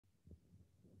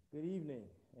Good evening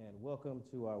and welcome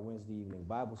to our Wednesday evening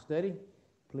Bible study.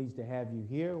 Pleased to have you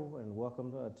here and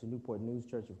welcome to Newport News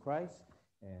Church of Christ.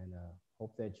 And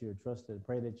hope that you're trusted.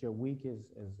 Pray that your week is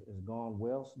gone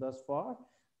well thus far.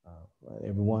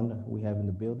 Everyone we have in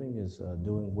the building is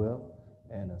doing well.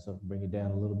 And so bring it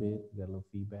down a little bit. Got a little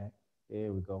feedback.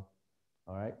 There we go.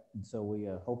 All right. And so we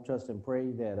hope, trust, and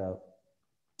pray that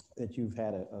you've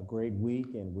had a great week.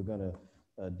 And we're going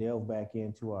to delve back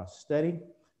into our study.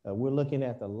 We're looking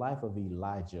at the life of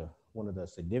Elijah, one of the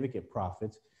significant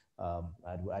prophets. I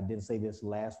didn't say this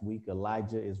last week.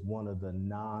 Elijah is one of the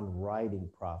non-writing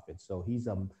prophets. So he's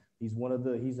a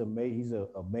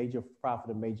major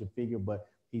prophet, a major figure, but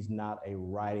he's not a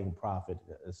writing prophet.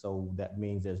 So that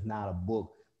means there's not a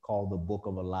book called the Book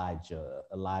of Elijah,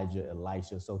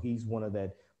 Elisha. So he's one of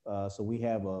that. So we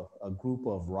have a group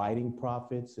of writing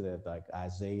prophets that like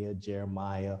Isaiah,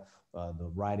 Jeremiah,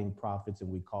 the writing prophets, and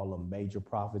we call them major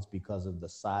prophets because of the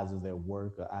size of their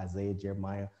work. Isaiah,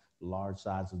 Jeremiah, large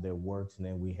size of their works, and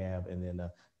then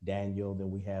Daniel. Then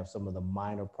we have some of the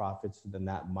minor prophets. They're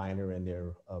not minor in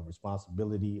their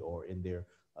responsibility or in their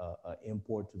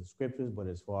import to the scriptures, but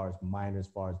as far as minor, as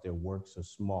far as their works are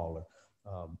smaller.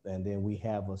 And then we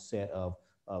have a set of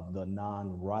the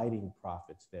non-writing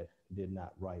prophets that did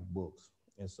not write books.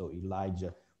 And so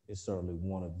Elijah is certainly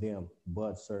one of them.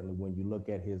 But certainly when you look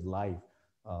at his life,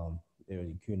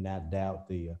 you cannot doubt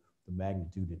the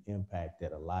magnitude and impact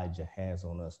that Elijah has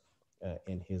on us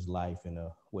in his life and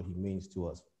what he means to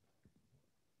us.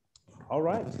 All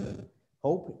right.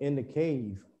 Hope in the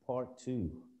Cave, Part 2.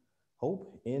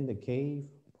 Hope in the Cave,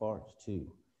 Part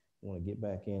 2. I want to get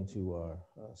back into our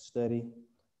study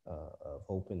of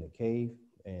Hope in the Cave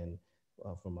and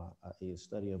from a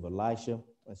study of Elisha.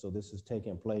 And so this is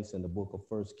taking place in the book of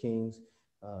 1 Kings,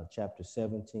 chapter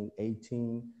 17,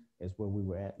 18 is where we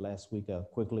were at last week. I'll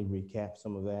quickly recap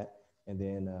some of that. And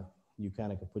then you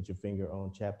kind of can put your finger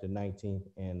on chapter 19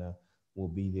 and we'll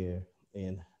be there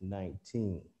in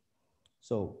 19.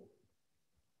 So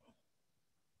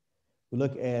we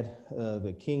look at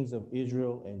the kings of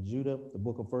Israel and Judah. The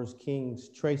book of 1 Kings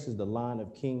traces the line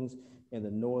of kings in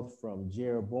the north from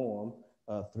Jeroboam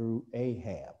through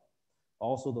Ahab.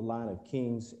 Also the line of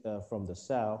kings from the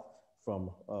south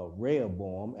from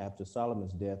Rehoboam after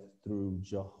Solomon's death through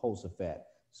Jehoshaphat.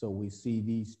 So we see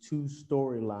these two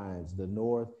storylines, the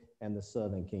north and the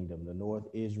southern kingdom, the north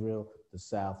Israel, the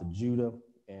south Judah.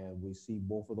 And we see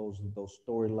both of those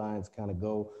storylines kind of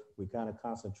go. We kind of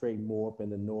concentrate more up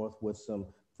in the north with some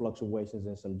fluctuations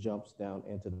and some jumps down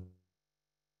into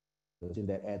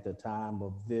that at the time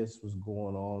of this was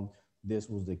going on, this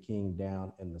was the king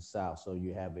down in the south. So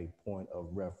you have a point of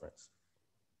reference.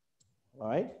 All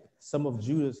right. Some of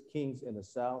Judah's kings in the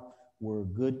south were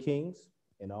good kings,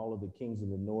 and all of the kings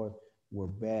in the north were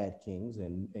bad kings.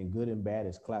 And good and bad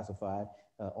is classified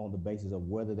on the basis of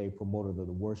whether they promoted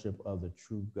the worship of the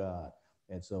true God.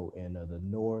 And so in the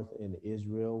north in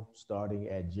Israel, starting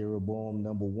at Jeroboam,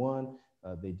 number one,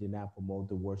 they did not promote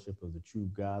the worship of the true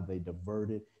God. They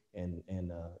diverted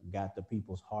and got the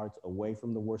people's hearts away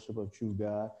from the worship of true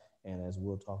God. And as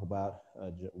we'll talk about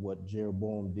what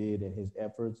Jeroboam did in his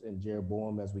efforts, and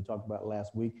Jeroboam, as we talked about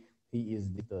last week, he is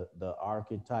the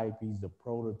archetype. He's the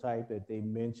prototype that they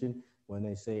mention when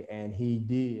they say, and he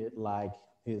did like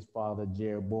his father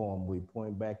Jeroboam. We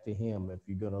point back to him. If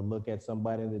you're going to look at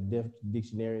somebody in the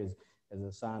dictionary as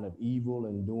a sign of evil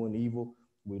and doing evil,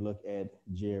 we look at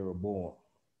Jeroboam.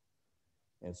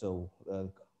 And so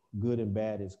good and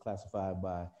bad is classified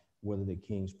by whether the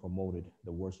kings promoted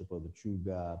the worship of the true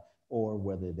God or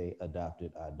whether they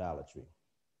adopted idolatry.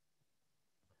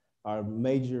 Our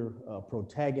major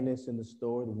protagonists in the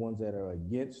story, the ones that are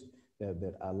against,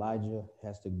 that Elijah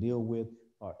has to deal with,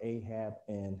 are Ahab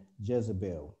and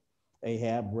Jezebel.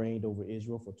 Ahab reigned over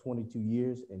Israel for 22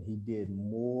 years, and he did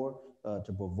more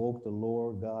to provoke the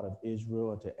Lord God of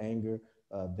Israel to anger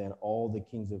than all the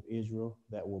kings of Israel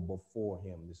that were before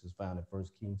him. This is found in 1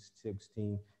 Kings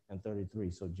 16 and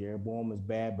 33. So Jeroboam is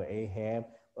bad, but Ahab,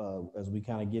 as we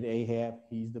kind of get Ahab,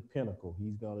 he's the pinnacle.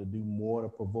 He's going to do more to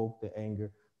provoke the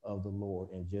anger of the Lord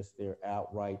and just their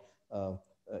outright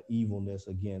evilness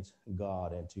against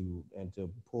God and to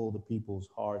pull the people's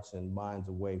hearts and minds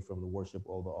away from the worship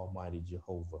of the Almighty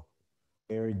Jehovah.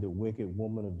 Married the wicked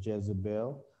woman of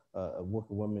Jezebel, a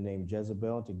wicked woman named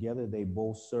Jezebel, and together they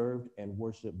both served and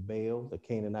worshiped Baal, the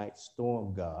Canaanite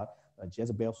storm god.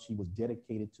 Jezebel, she was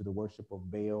dedicated to the worship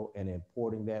of Baal and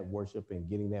importing that worship and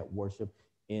getting that worship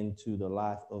into the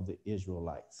life of the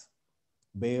Israelites.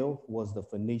 Baal was the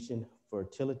Phoenician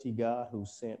fertility god who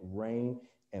sent rain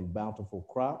and bountiful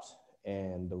crops,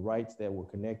 and the rites that were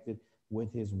connected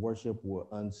with his worship were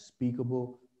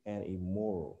unspeakable, and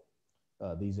immoral.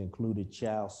 These included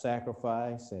child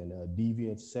sacrifice and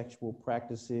deviant sexual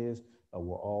practices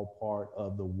were all part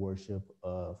of the worship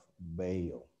of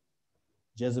Baal.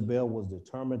 Jezebel was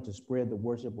determined to spread the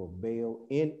worship of Baal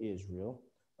in Israel.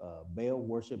 Baal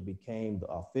worship became the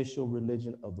official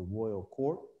religion of the royal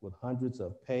court, with hundreds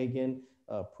of pagan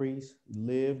priests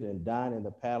lived and dined in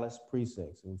the palace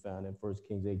precincts. We found in 1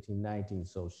 Kings 18:19.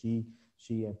 So she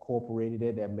incorporated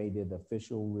it. That made it the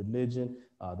official religion.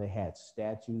 They had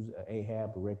statues.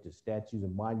 Ahab erected statues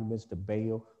and monuments to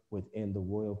Baal within the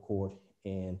royal court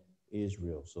in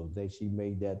Israel. So she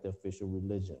made that the official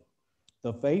religion.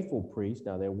 The faithful priests,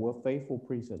 now there were faithful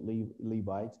priests and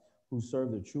Levites who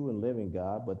served the true and living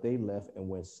God, but they left and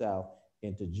went south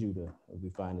into Judah, as we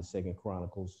find in 2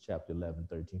 Chronicles chapter 11,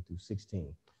 13 through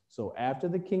 16. So after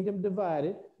the kingdom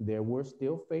divided, there were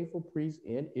still faithful priests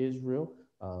in Israel.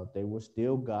 They were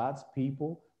still God's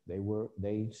people.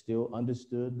 They still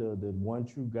understood the one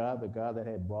true God, the God that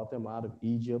had brought them out of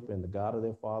Egypt, and the God of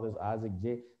their fathers,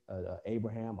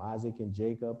 Abraham, Isaac, and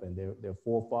Jacob, and their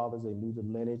forefathers. They knew the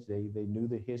lineage. They knew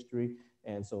the history.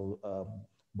 And so,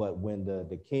 but when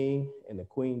the king and the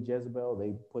queen Jezebel,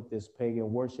 they put this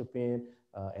pagan worship in,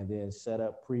 and then set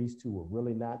up priests who were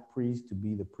really not priests to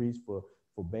be the priests for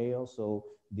Baal. So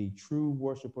the true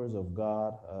worshipers of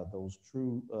God, those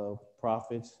true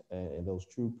prophets and those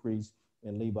true priests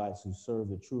and Levites who serve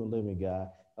the true and living God,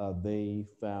 they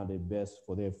found it best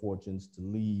for their fortunes to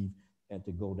leave and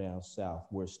to go down south,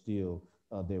 where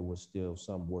there was still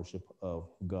some worship of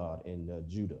God in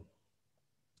Judah.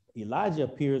 Elijah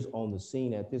appears on the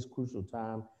scene at this crucial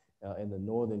time in the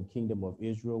northern kingdom of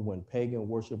Israel, when pagan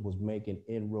worship was making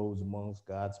inroads amongst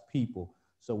God's people.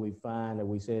 So we find that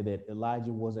we say that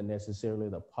Elijah wasn't necessarily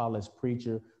the polished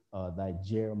preacher that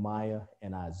Jeremiah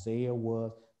and Isaiah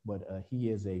was, but he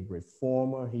is a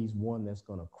reformer. He's one that's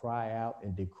going to cry out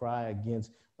and decry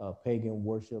against pagan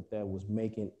worship that was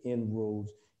making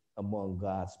inroads among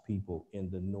God's people in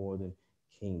the northern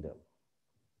kingdom.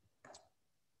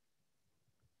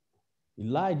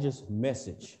 Elijah's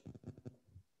message.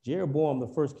 Jeroboam, the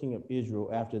first king of Israel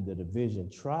after the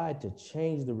division, tried to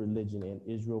change the religion in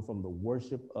Israel from the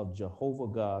worship of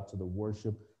Jehovah God to the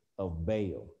worship of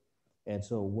Baal. And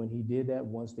so when he did that,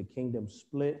 once the kingdom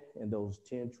split and those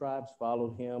 10 tribes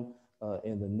followed him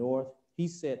in the north, he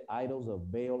set idols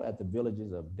of Baal at the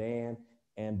villages of Dan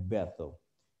and Bethel.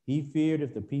 He feared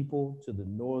if the people of the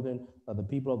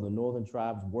northern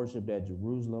tribes worshiped at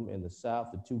Jerusalem in the south,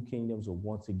 the two kingdoms would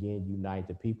once again unite.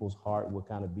 The people's heart would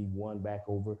kind of be won back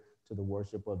over to the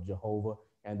worship of Jehovah,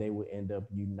 and they would end up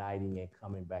uniting and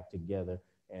coming back together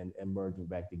and merging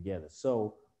back together.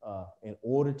 So in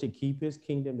order to keep his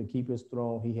kingdom, to keep his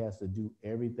throne, he has to do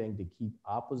everything to keep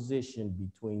opposition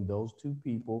between those two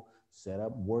people, set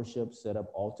up worship, set up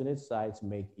alternate sites,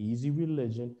 make easy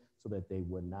religion, so that they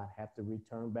would not have to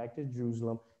return back to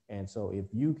Jerusalem. And so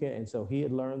he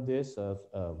had learned this.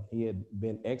 He had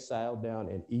been exiled down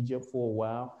in Egypt for a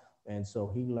while. And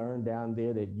so he learned down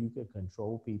there that you can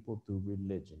control people through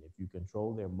religion. If you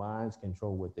control their minds,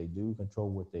 control what they do,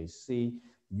 control what they see,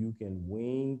 you can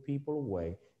wean people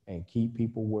away and keep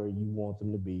people where you want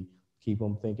them to be, keep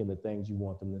them thinking the things you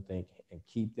want them to think, and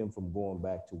keep them from going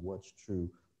back to what's true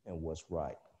and what's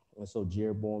right. And so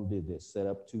Jeroboam did this, set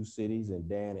up 2 cities in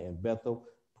Dan and Bethel,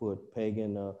 put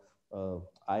pagan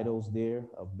idols there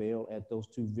of Baal at those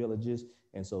 2 villages,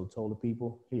 and so told the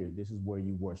people, here, this is where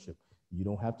you worship. You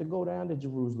don't have to go down to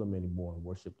Jerusalem anymore and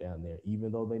worship down there.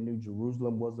 Even though they knew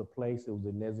Jerusalem was a place, it was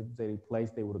a designated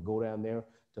place, they were to go down there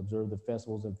to observe the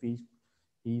festivals and feasts.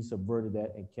 He subverted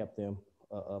that and kept them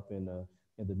up in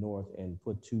the north and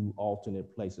put 2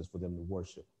 alternate places for them to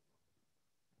worship.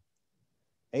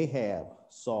 Ahab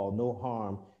saw no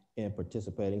harm in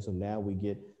participating. So now we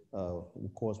get, of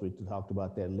course, we talked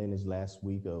about that lineage last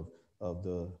week of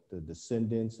the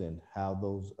descendants and how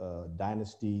those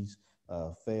dynasties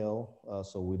fell.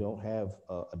 So we don't have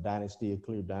a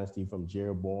clear dynasty from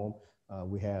Jeroboam.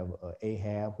 We have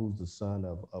Ahab, who's the son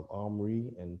of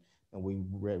Omri, and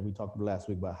we talked last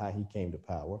week about how he came to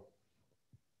power.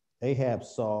 Ahab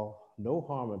saw no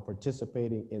harm in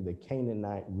participating in the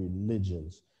Canaanite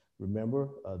religions. Remember,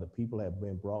 the people had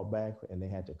been brought back and they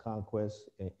had to conquest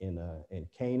in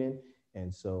Canaan.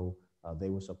 And so they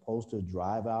were supposed to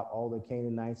drive out all the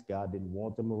Canaanites. God didn't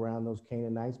want them around those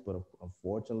Canaanites, but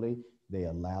unfortunately, they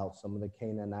allowed some of the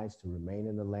Canaanites to remain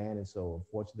in the land. And so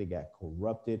unfortunately, they got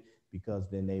corrupted, because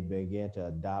then they began to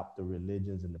adopt the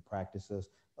religions and the practices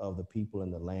of the people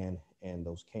in the land and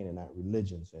those Canaanite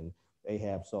religions. And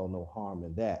Ahab saw no harm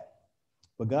in that.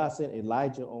 But God sent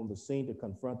Elijah on the scene to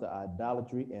confront the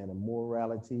idolatry and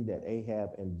immorality that Ahab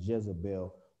and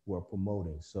Jezebel were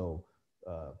promoting. So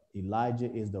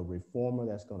Elijah is the reformer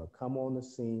that's going to come on the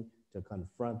scene to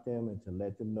confront them and to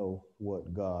let them know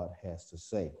what God has to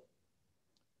say.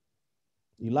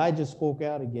 Elijah spoke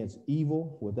out against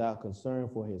evil without concern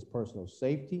for his personal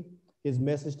safety. His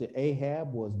message to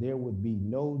Ahab was there would be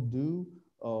no dew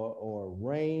or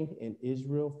rain in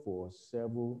Israel for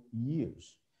several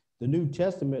years. The New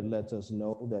Testament lets us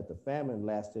know that the famine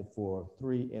lasted for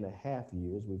 3.5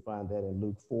 years. We find that in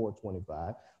Luke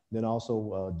 4:25. Then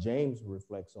also James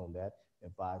reflects on that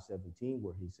in 5:17,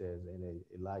 where he says in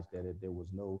Elijah that there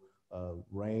was no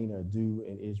rain or dew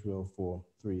in Israel for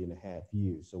 3.5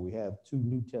 years. So we have two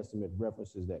New Testament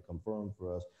references that confirm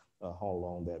for us how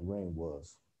long that rain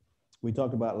was. We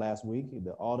talked about last week,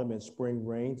 the autumn and spring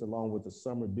rains along with the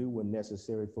summer dew were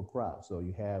necessary for crops. So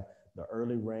you have the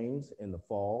early rains in the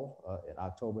fall, in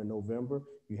October and November.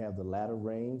 You have the latter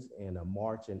rains in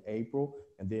March and April.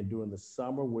 And then during the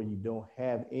summer where you don't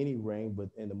have any rain, but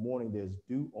in the morning there's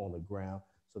dew on the ground.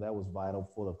 So that was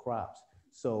vital for the crops.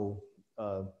 So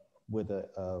with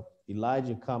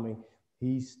Elijah coming,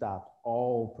 he stopped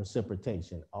all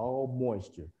precipitation, all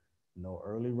moisture, no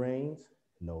early rains,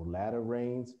 no latter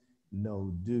rains,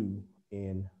 no dew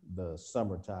in the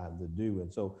summertime, the dew. And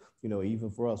so,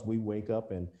 even for us, we wake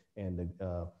up and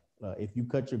if you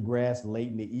cut your grass late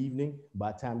in the evening,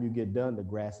 by the time you get done, the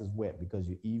grass is wet because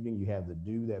you have the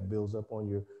dew that builds up on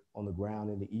the ground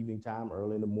in the evening time.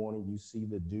 Early in the morning, you see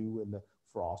the dew and the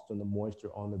frost and the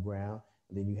moisture on the ground.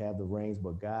 And then you have the rains,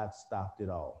 but God stopped it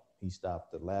all. He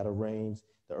stopped the latter rains,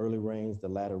 the early rains, the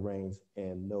latter rains,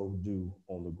 and no dew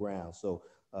on the ground. So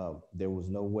there was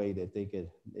no way that they could.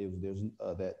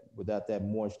 That without that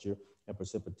moisture and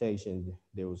precipitation,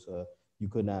 you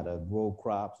could not grow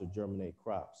crops or germinate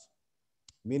crops.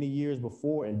 Many years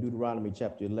before, in Deuteronomy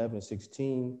chapter 11,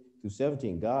 16 through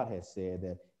 17, God had said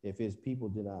that if his people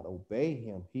did not obey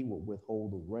him, he would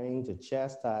withhold the rain to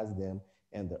chastise them,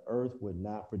 and the earth would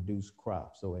not produce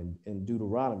crops. So in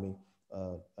Deuteronomy,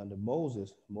 under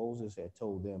Moses had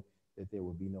told them that there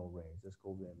would be no rains. Let's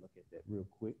go over and look at that real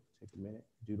quick. Take a minute.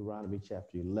 Deuteronomy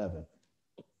chapter 11.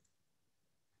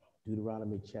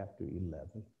 Deuteronomy chapter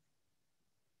 11.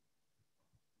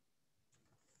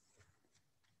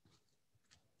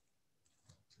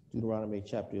 Deuteronomy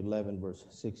chapter 11, verse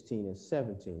 16 and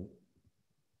 17.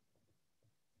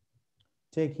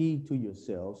 Take heed to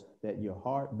yourselves that your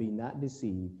heart be not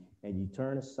deceived, and ye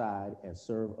turn aside and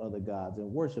serve other gods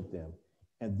and worship them.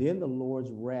 And then the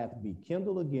Lord's wrath be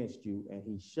kindled against you, and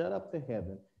he shut up the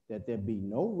heaven, that there be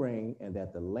no rain, and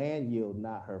that the land yield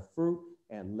not her fruit,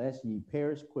 unless ye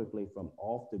perish quickly from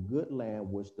off the good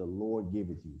land which the Lord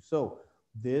giveth you. So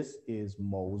this is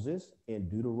Moses in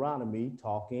Deuteronomy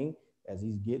talking as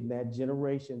he's getting that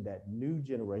generation, that new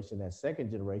generation, that second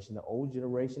generation. The old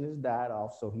generation has died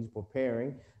off, so he's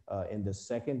preparing in the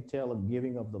second tale of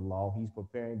giving of the law. He's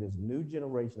preparing this new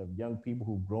generation of young people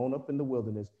who've grown up in the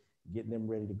wilderness, getting them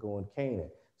ready to go in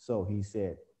Canaan. So he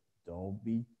said,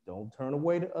 don't turn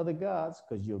away to other gods,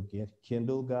 because you'll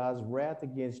kindle God's wrath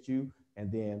against you.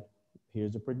 And then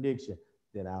here's a prediction: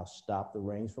 then I'll stop the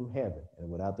rains from heaven. And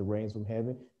without the rains from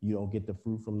heaven, you don't get the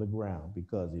fruit from the ground,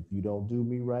 because if you don't do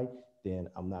me right, then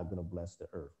I'm not going to bless the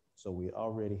earth. So we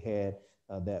already had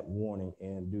that warning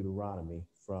in Deuteronomy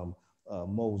from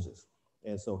Moses.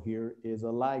 And so here is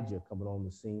Elijah coming on the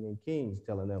scene in Kings,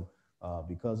 telling them,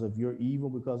 because of your evil,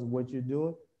 because of what you're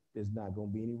doing, there's not going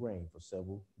to be any rain for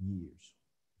several years.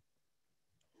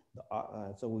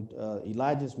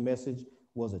 Elijah's message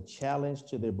was a challenge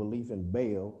to their belief in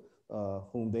Baal,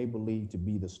 whom they believed to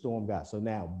be the storm god. So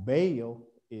now Baal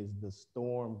is the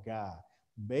storm god.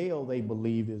 Baal, they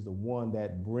believe, is the one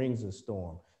that brings a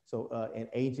storm. So in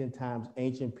ancient times,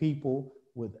 ancient people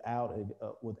without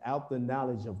the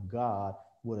knowledge of God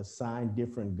would assign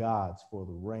different gods for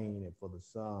the rain and for the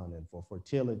sun and for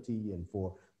fertility and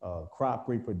for crop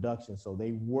reproduction. So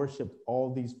they worshiped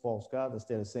all these false gods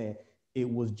instead of saying it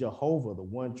was Jehovah, the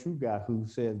one true God, who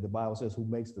says, the Bible says, who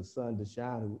makes the sun to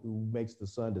shine, who makes the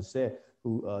sun to set,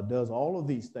 who does all of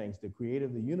these things, the creator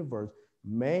of the universe.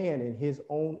 Man, in his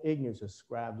own ignorance,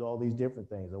 ascribes all these different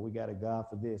things. Oh, we got a God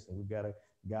for this, and we got a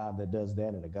God that does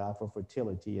that, and a God for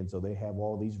fertility. And so they have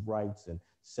all these rites and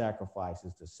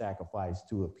sacrifices to sacrifice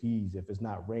to appease. If it's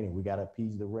not raining, we got to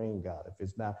appease the rain God.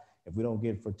 If we don't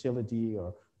get fertility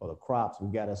or the crops,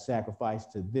 we got to sacrifice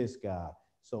to this God.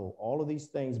 So all of these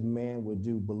things man would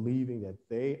do, believing that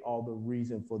they are the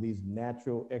reason for these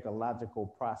natural ecological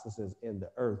processes in the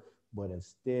earth. But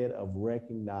instead of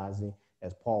recognizing,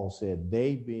 as Paul said,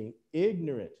 they being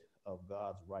ignorant of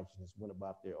God's righteousness, went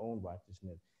about their own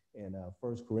righteousness. And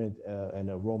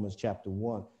Romans chapter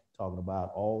 1 talking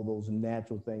about all those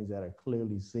natural things that are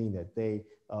clearly seen, that they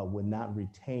would not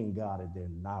retain God in their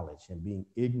knowledge and being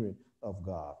ignorant of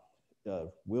God,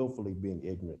 willfully being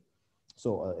ignorant.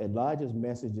 So Elijah's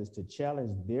message is to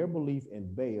challenge their belief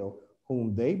in Baal,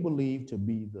 whom they believe to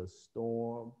be the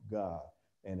storm god.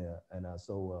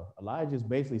 So Elijah is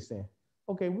basically saying,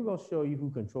 okay, we're going to show you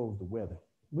who controls the weather.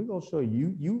 We're going to show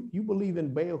you believe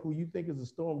in Baal, who you think is the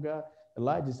storm god.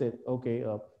 Elijah said, okay,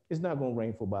 it's not going to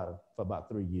rain for about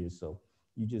 3 years, so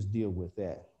you just deal with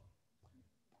that.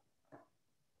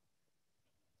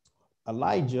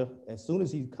 Elijah, as soon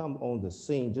as he comes on the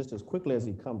scene, just as quickly as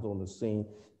he comes on the scene,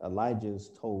 Elijah is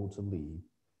told to leave.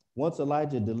 Once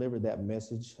Elijah delivered that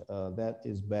message, that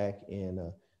is back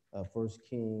in 1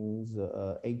 Kings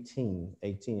 18.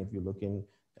 If you're looking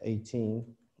 18,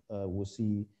 we'll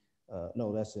see,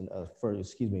 no, that's in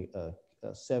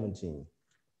 17.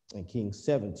 In King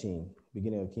 17,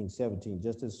 beginning of King 17,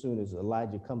 just as soon as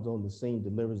Elijah comes on the scene,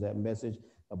 delivers that message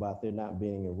about there not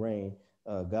being a rain,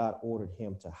 God ordered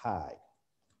him to hide.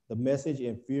 The message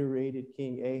infuriated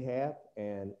King Ahab,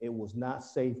 and it was not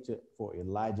safe for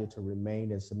Elijah to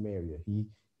remain in Samaria. He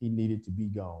needed to be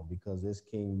gone because this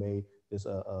king made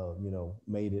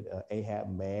Ahab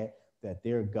mad that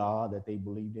their God that they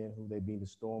believed in, who they being the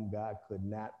storm god, could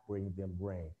not bring them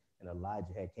rain. And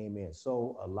Elijah had came in.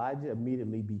 So Elijah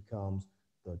immediately becomes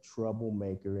the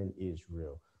troublemaker in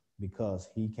Israel because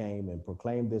he came and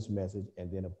proclaimed this message.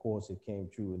 And then, of course, it came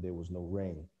true and there was no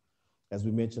rain. As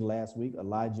we mentioned last week,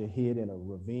 Elijah hid in a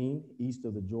ravine east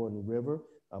of the Jordan River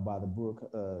by the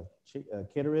brook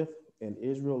Kidderith in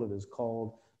Israel. It is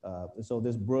called, so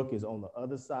this brook is on the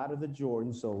other side of the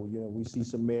Jordan. So, we see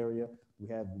Samaria, we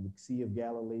have the Sea of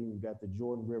Galilee, we've got the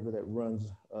Jordan River that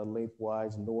runs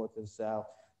lengthwise north and south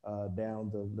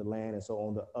down the land. And so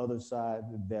on the other side,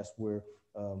 that's where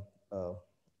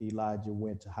Elijah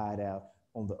went to hide out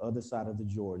on the other side of the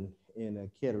Jordan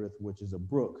in Kidderith, which is a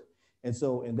brook. And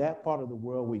so in that part of the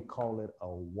world, we call it a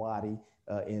wadi.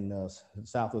 In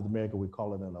South of America, we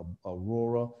call it an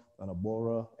aurora, an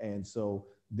abora. And so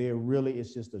there really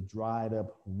is just a dried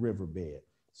up riverbed.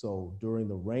 So during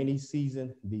the rainy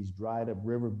season, these dried up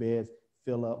riverbeds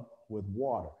fill up with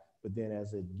water. But then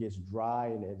as it gets dry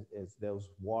and as those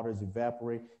waters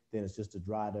evaporate, then it's just a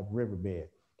dried up riverbed.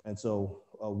 And so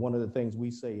one of the things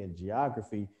we say in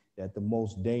geography, that the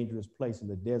most dangerous place in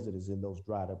the desert is in those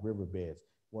dried up riverbeds.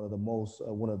 One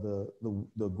of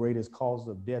the greatest causes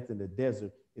of death in the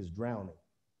desert is drowning,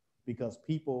 because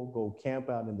people go camp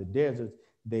out in the deserts.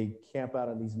 They camp out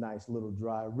on these nice little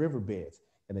dry riverbeds,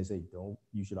 and they say,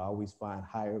 you should always find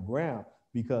higher ground,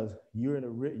 because you're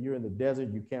in the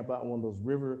desert. You camp out on one of those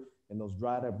those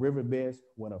dried up riverbeds.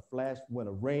 When a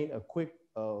quick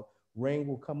rain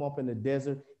will come up in the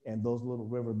desert, and those little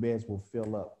riverbeds will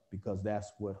fill up, because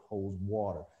that's what holds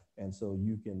water. And so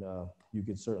you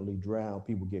can certainly drown.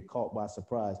 People get caught by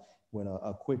surprise when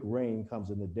a quick rain comes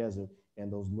in the desert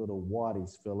and those little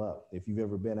wadis fill up. If you've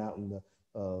ever been out in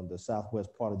the southwest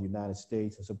part of the United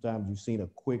States, and sometimes you've seen a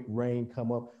quick rain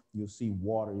come up, you'll see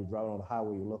water. You're driving on the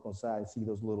highway, you look on the side and see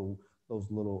those little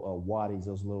wadis,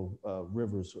 those little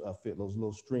rivers, those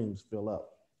little streams fill up.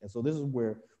 And so this is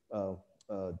where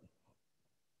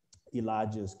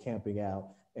Elijah is camping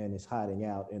out and is hiding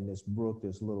out in this brook,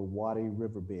 this little wadi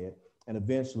riverbed, and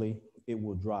eventually it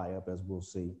will dry up, as we'll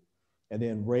see. And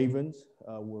then ravens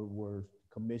were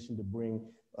commissioned to bring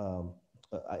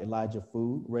Elijah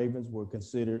food. Ravens were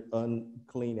considered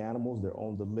unclean animals. They're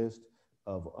on the list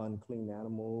of unclean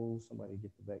animals. Somebody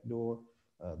get the back door.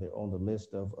 They're on the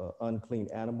list of unclean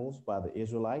animals by the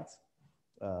Israelites.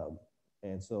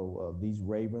 And so these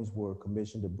ravens were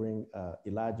commissioned to bring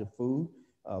Elijah food.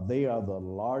 They are the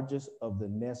largest of the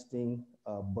nesting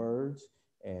birds,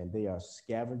 and they are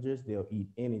scavengers. They'll eat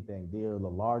anything. They are the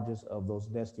largest of those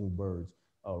nesting birds.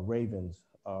 Ravens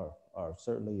are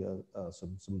certainly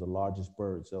some of the largest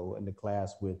birds. So in the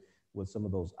class with some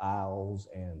of those owls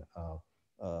and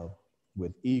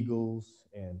with eagles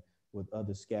and with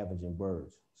other scavenging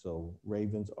birds. So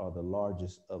ravens are the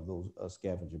largest of those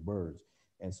scavenging birds.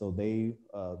 And so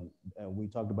and we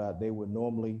talked about,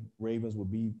 ravens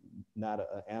would be not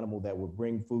an animal that would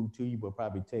bring food to you, but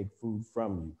probably take food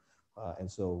from you.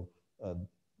 And so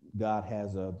God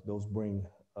has those bring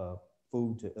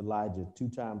food to Elijah 2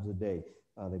 times a day.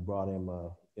 They brought him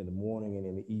in the morning and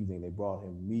in the evening. They brought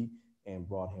him meat and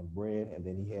brought him bread, and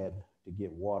then he had to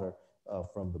get water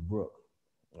from the brook.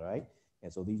 All right.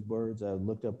 And so these birds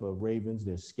looked up ravens.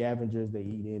 They're scavengers. They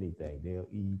eat anything. They'll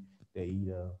eat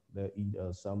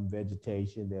some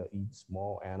vegetation. They'll eat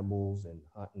small animals and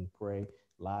hunt and prey,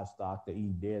 livestock. They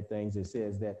eat dead things. It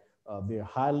says that they're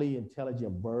highly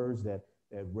intelligent birds that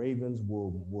that ravens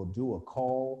will do a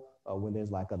call when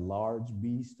there's like a large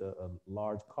beast, a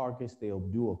large carcass. They'll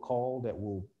do a call that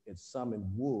will summon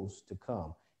wolves to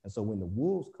come. And so when the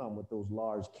wolves come with those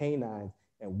large canines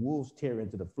and wolves tear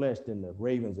into the flesh, then the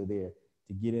ravens are there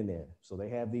to get in there. So they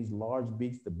have these large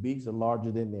beaks. The beaks are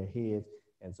larger than their heads.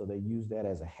 And so they use that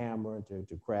as a hammer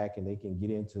to crack, and they can get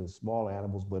into small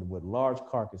animals. But with large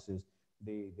carcasses,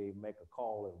 they make a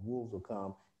call, and wolves will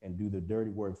come and do the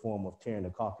dirty work for them of tearing the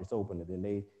carcass open, and then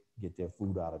they get their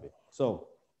food out of it. So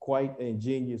quite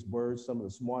ingenious birds, some of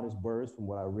the smartest birds from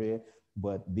what I read.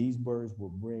 But these birds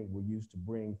were used to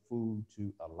bring food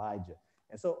to Elijah.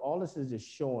 And so all this is just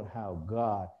showing how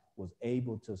God was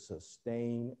able to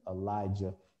sustain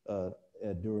Elijah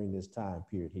during this time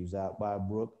period. He was out by a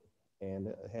brook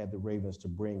and had the ravens to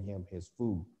bring him his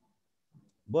food.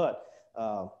 But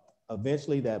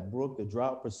eventually that brook, the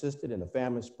drought persisted and the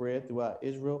famine spread throughout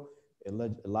Israel.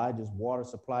 Elijah's water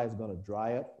supply is going to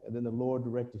dry up. And then the Lord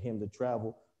directed him to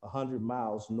travel 100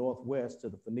 miles northwest to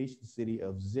the Phoenician city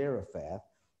of Zarephath.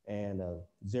 And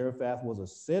Zarephath was a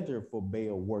center for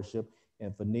Baal worship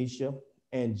in Phoenicia.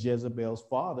 And Jezebel's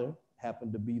father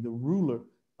happened to be the ruler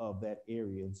of that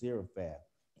area, Zarephath.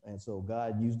 And so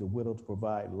God used the widow to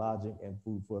provide lodging and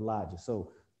food for Elijah.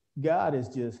 So God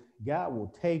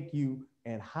will take you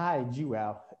and hide you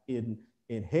out in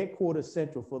headquarters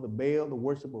central for the Baal, the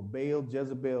worship of Baal.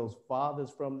 Jezebel's father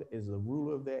is the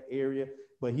ruler of that area,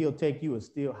 but he'll take you and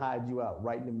still hide you out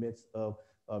right in the midst of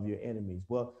your enemies.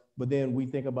 Well, but then we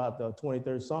think about the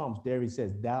 23rd Psalms. There he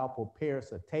says, thou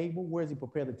preparest a table. Where does he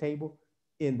prepare the table?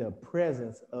 In the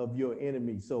presence of your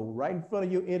enemies. So right in front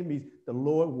of your enemies, the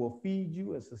Lord will feed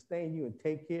you and sustain you and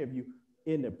take care of you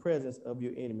in the presence of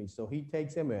your enemies. So he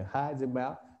takes him and hides him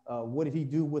out. What did he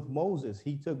do with Moses?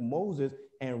 He took Moses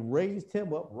and raised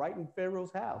him up right in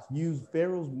Pharaoh's house, used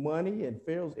Pharaoh's money and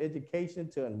Pharaoh's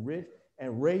education to enrich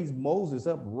and raise Moses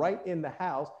up right in the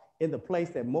house, in the place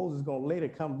that Moses is going to later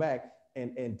come back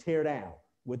and tear down,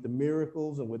 with the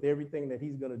miracles and with everything that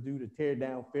he's going to do to tear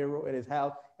down Pharaoh and his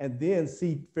house, and then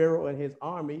see Pharaoh and his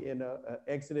army in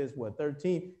Exodus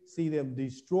 13, see them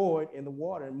destroyed in the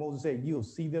water. And Moses said, you'll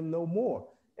see them no more.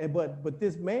 But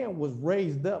this man was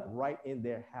raised up right in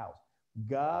their house.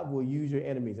 God will use your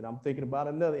enemies. And I'm thinking about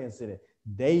another incident.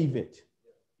 David,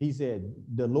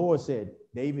 the Lord said,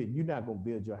 David, you're not going to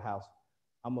build your house.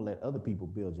 I'm going to let other people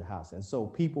build your house. And so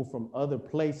people from other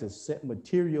places sent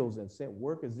materials and sent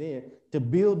workers in to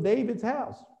build David's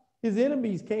house. His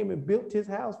enemies came and built his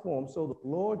house for him. So the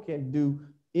Lord can do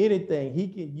anything. He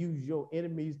can use your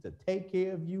enemies to take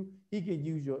care of you. He can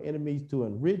use your enemies to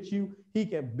enrich you. He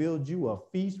can build you a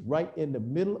feast right in the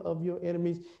middle of your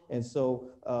enemies. And so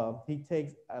he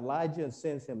takes Elijah and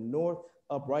sends him north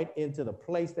up right into the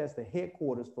place that's the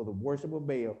headquarters for the worship of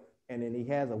Baal. And then he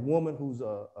has a woman who's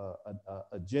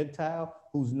a Gentile,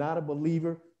 who's not a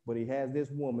believer, but he has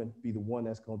this woman be the one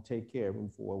that's going to take care of him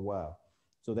for a while.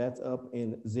 So that's up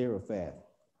in Zarephath.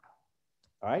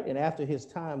 All right, and after his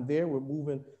time there, we're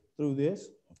moving through this.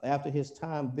 After his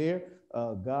time there,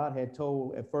 God had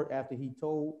told, after he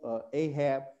told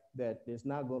Ahab that it's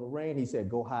not going to rain, he said,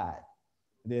 go hide.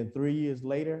 Then 3 years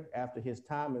later, after his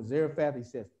time in Zarephath, he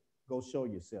says, go show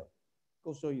yourself.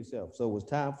 Go show yourself. So it was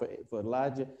time for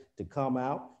Elijah to come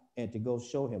out and to go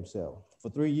show himself.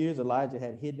 For 3 years, Elijah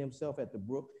had hidden himself at the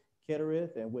brook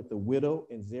Kedarith and with the widow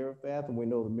in Zarephath, and we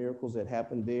know the miracles that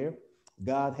happened there.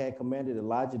 God had commanded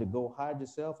Elijah to go hide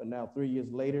yourself, and now 3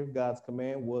 years later, God's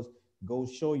command was go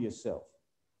show yourself.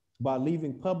 By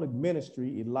leaving public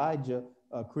ministry, Elijah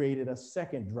created a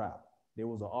second drought.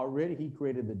 He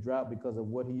created the drought because of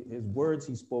his words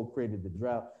he spoke created the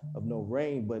drought of no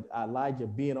rain, but Elijah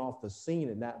being off the scene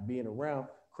and not being around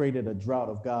created a drought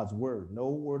of God's word. No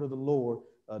word of the Lord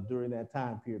during that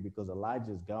time period because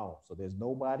Elijah's gone. So there's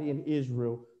nobody in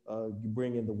Israel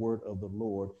bringing the word of the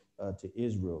Lord to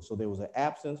Israel. So there was an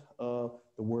absence of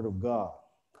the word of God.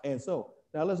 And so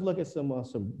now let's look at some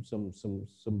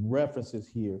references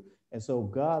here. And so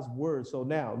God's word. So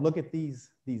now look at these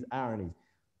ironies.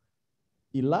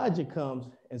 Elijah comes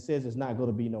and says it's not going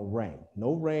to be no rain,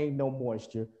 no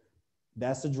moisture.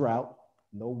 That's a drought,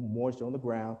 no moisture on the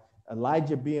ground.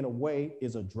 Elijah being away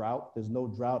is a drought. There's no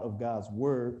drought of God's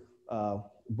word.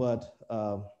 But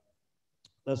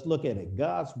let's look at it.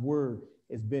 God's word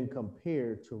has been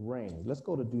compared to rain. Let's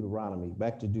go to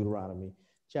back to Deuteronomy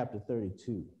chapter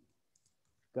 32.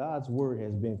 God's word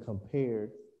has been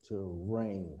compared to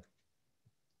rain.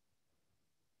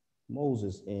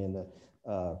 Moses in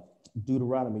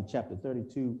Deuteronomy chapter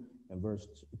 32 and verse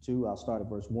 2, I'll start at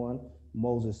verse 1.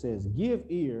 Moses says, give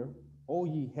ear, O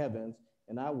ye heavens,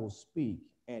 and I will speak,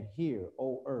 and hear,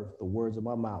 O earth, the words of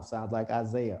my mouth. Sounds like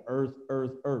Isaiah, earth,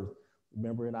 earth, earth.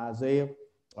 Remember in Isaiah?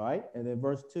 All right. And then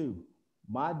verse 2,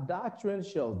 my doctrine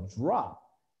shall drop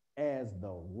as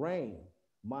the rain.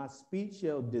 My speech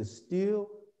shall distill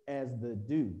as the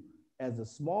dew, as the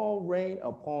small rain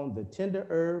upon the tender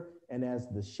herb, and as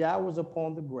the showers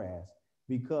upon the grass.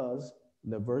 Because,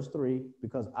 the verse 3,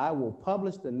 because I will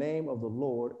publish the name of the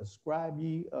Lord, ascribe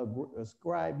ye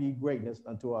greatness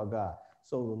unto our God.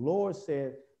 So the Lord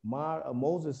said,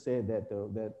 Moses said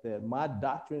that my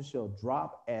doctrine shall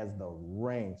drop as the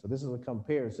rain. So this is a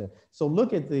comparison. So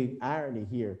look at the irony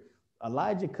here.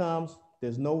 Elijah comes,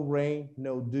 there's no rain,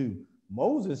 no dew.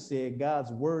 Moses said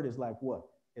God's word is like what?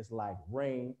 It's like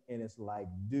rain and it's like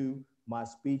dew. My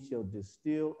speech shall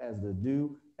distill as the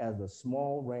dew, as the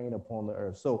small rain upon the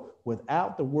earth. So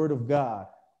without the word of God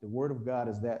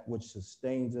is that which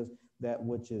sustains us, that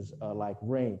which is like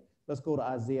rain. Let's go to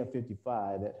Isaiah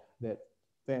 55, that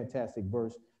fantastic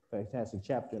verse, fantastic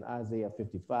chapter in Isaiah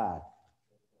 55.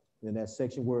 In that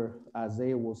section where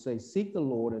Isaiah will say, seek the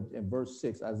Lord, in verse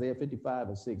 6, Isaiah 55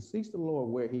 and 6, seek the Lord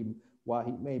while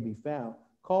he may be found.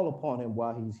 Call upon him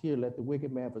while he's here. Let the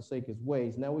wicked man forsake his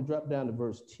ways. Now we drop down to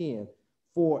verse 10.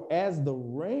 For as the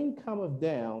rain cometh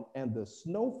down and the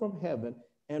snow from heaven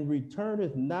and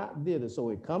returneth not thither. So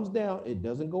it comes down, it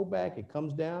doesn't go back, it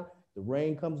comes down. The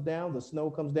rain comes down, the snow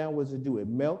comes down. What does it do? It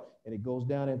melts and it goes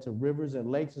down into rivers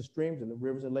and lakes and streams, and the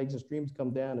rivers and lakes and streams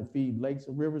come down and feed lakes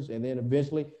and rivers, and then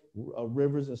eventually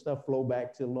rivers and stuff flow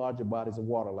back to larger bodies of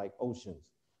water like oceans.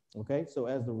 Okay, so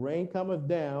as the rain cometh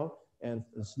down and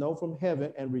the snow from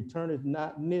heaven and returneth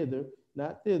not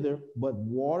thither, but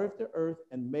watereth the earth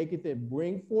and maketh it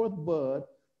bring forth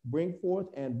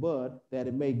and bud, that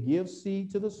it may give seed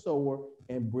to the sower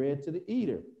and bread to the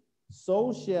eater.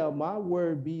 So shall my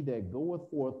word be that goeth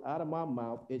forth out of my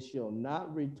mouth. It shall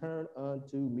not return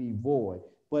unto me void,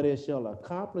 but it shall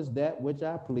accomplish that which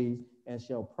I please, and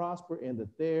shall prosper in the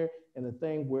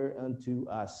thing whereunto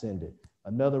I send it.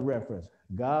 Another reference,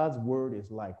 God's word is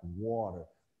like water.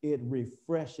 It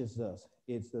refreshes us.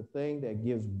 It's the thing that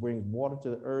brings water to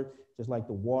the earth, just like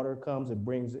the water comes and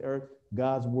brings the earth.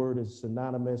 God's word is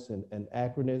synonymous and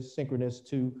synchronous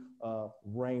to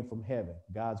rain from heaven.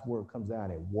 God's word comes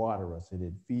down and waters us, and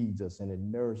it feeds us, and it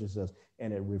nourishes us,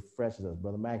 and it refreshes us.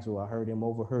 Brother Maxwell, I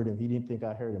overheard him. He didn't think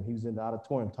I heard him. He was in the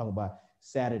auditorium talking about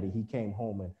Saturday. He came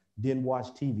home and didn't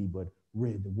watch TV, but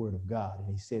read the word of God. And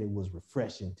he said it was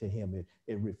refreshing to him.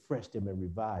 It refreshed him and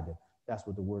revived him. That's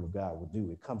what the word of God will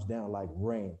do. It comes down like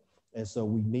rain. And so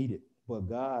we need it. But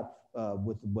God,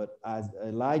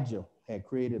 Elijah had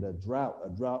created a drought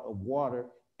of water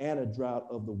and a drought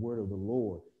of the word of the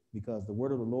Lord, because the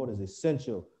word of the Lord is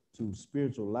essential to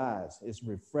spiritual lives. It's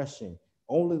refreshing.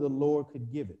 Only the Lord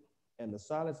could give it. And the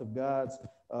silence of God's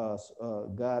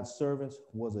servants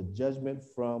was a judgment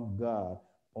from God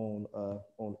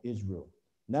on Israel.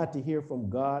 Not to hear from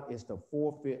God is to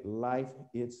forfeit life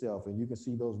itself. And you can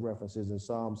see those references in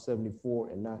Psalm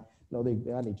 74 and 9. No,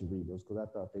 I need to read those because I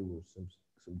thought they were some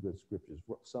good scriptures.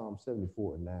 Psalm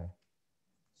 74 and 9.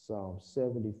 Psalm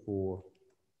 74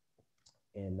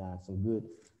 and 9. Some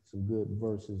good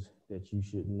verses that you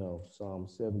should know. Psalm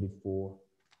 74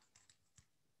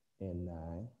 and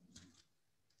 9.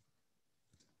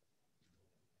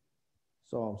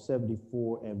 Psalm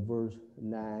 74 and verse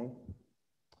 9.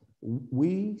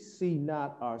 We see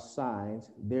not our signs.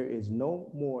 There is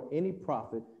no more any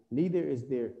prophet, neither is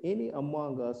there any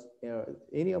among us,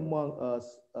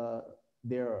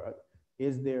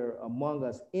 is there among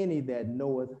us any that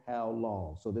knoweth how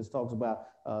long. So this talks about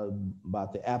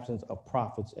the absence of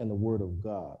prophets and the word of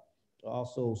God.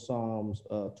 Also Psalms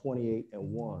 28 and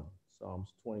 1.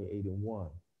 Psalms 28 and 1.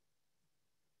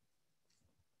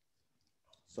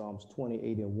 Psalms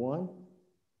 28 and 1.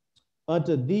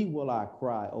 Unto thee will I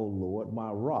cry, O Lord,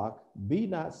 my rock, be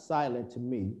not silent to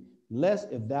me,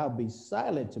 lest if thou be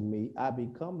silent to me, I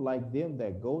become like them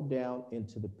that go down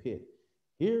into the pit.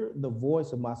 Hear the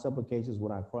voice of my supplications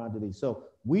when I cry unto thee. So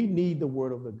we need the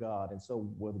word of the God. And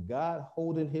so with God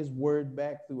holding his word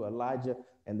back through Elijah,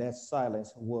 and that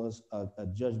silence was a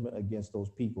judgment against those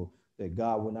people, that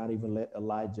God would not even let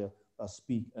Elijah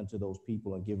speak unto those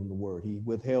people and give them the word. He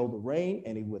withheld the rain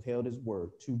and he withheld his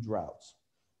word, 2 droughts.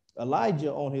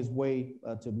 Elijah, on his way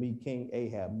to meet King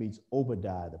Ahab, meets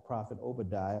Obadiah, the prophet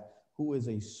Obadiah, who is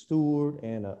a steward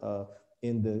and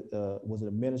was an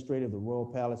administrator of the royal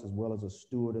palace, as well as a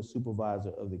steward, a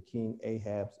supervisor of the King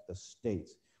Ahab's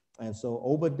estates. And so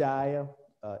Obadiah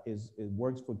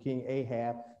works for King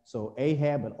Ahab. So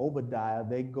Ahab and Obadiah,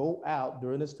 they go out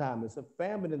during this time. It's a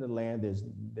famine in the land.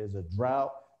 There's a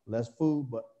drought, less food.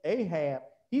 But Ahab,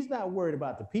 he's not worried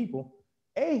about the people.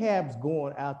 Ahab's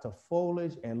going out to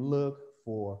forage and look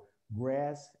for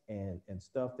grass and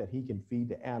stuff that he can feed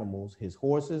the animals, his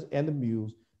horses and the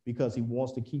mules, because he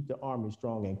wants to keep the army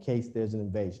strong in case there's an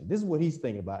invasion. This is what he's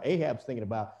thinking about. Ahab's thinking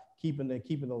about keeping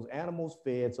those animals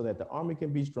fed so that the army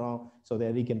can be strong, so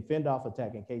that he can fend off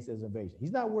attack in case there's an invasion.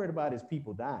 He's not worried about his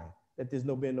people dying, that there's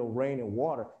been no rain and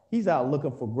water. He's out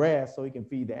looking for grass so he can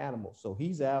feed the animals. So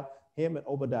he's out, him and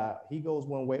Obadiah. He goes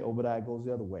one way, Obadiah goes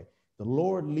the other way. The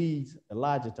Lord leads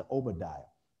Elijah to Obadiah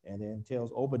and then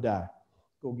tells Obadiah,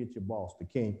 go get your boss, the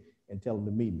king, and tell him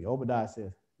to meet me. Obadiah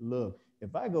says, look,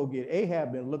 if I go get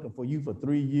Ahab, been looking for you for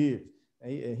 3 years,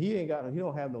 and he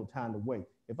don't have no time to wait.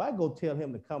 If I go tell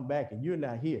him to come back and you're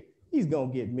not here, he's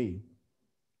gonna get me.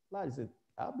 Elijah said,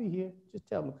 I'll be here. Just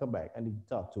tell him to come back. I need to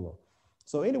talk to him.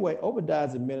 So anyway, Obadiah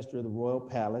is the minister of the royal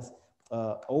palace.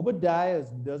 Obadiah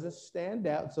doesn't stand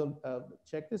out. So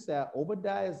check this out.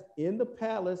 Obadiah is in the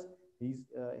palace.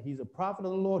 He's a prophet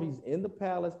of the Lord. He's in the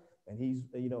palace, and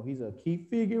he's a key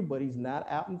figure, but he's not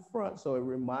out in front. So it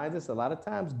reminds us a lot of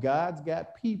times God's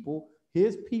got people,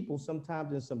 his people,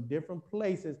 sometimes in some different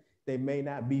places. They may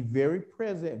not be very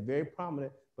present, very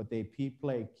prominent, but they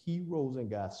play key roles in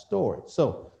God's story.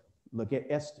 So look at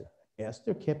Esther.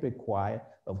 Esther kept it quiet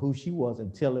of who she was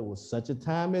until it was such a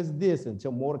time as this,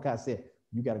 until Mordecai said,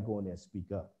 you got to go in there and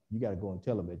speak up. You got to go and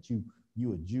tell him that you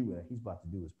a Jew and he's about to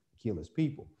do is kill his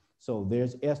people. So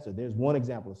there's Esther. There's one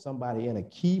example of somebody in a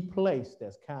key place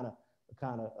that's kind of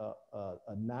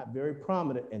not very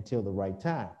prominent until the right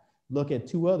time. Look at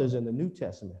two others in the New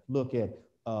Testament. Look at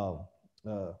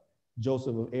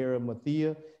Joseph of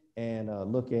Arimathea,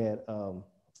 and look at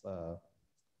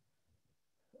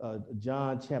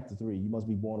John chapter 3. You must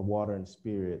be born of water and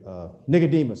spirit.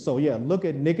 Nicodemus. So yeah, look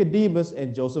at Nicodemus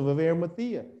and Joseph of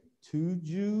Arimathea. Two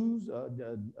Jews,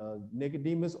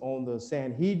 Nicodemus on the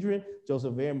Sanhedrin,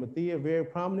 Joseph of Arimathea, a very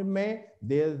prominent man.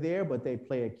 They're there, but they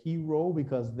play a key role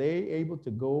because they're able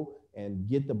to go and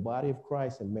get the body of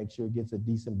Christ and make sure it gets a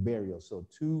decent burial. So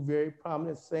two very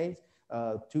prominent saints,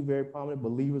 two very prominent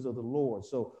believers of the Lord.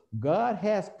 So God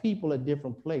has people at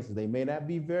different places. They may not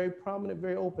be very prominent,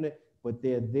 very open, but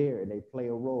they're there and they play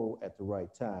a role at the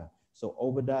right time. So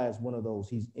Obadiah is one of those.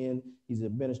 He's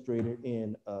administrator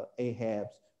in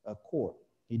Ahab's court.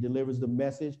 He delivers the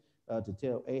message to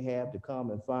tell Ahab to come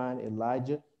and find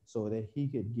Elijah so that he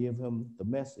could give him the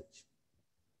message.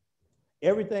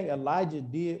 Everything Elijah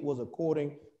did was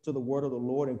according to the word of the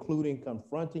Lord, including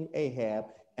confronting Ahab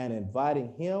and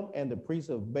inviting him and the priests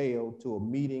of Baal to a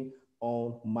meeting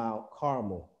on Mount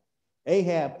Carmel.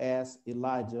 Ahab asked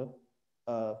Elijah,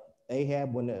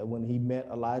 when he met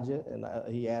Elijah, and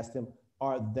he asked him,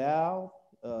 art thou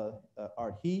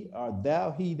he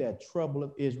that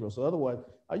troubleth Israel? So otherwise,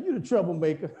 are you the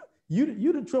troublemaker?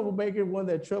 you the troublemaker, one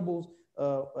that troubles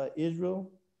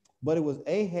Israel? But it was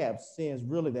Ahab's sins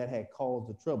really that had caused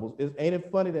the troubles. Ain't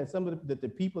it funny that the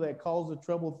people that cause the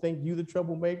trouble think you the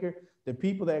troublemaker? The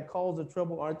people that cause the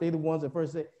trouble, aren't they the ones that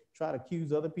first try to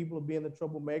accuse other people of being the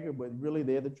troublemaker, but really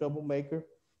they're the troublemaker?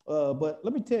 But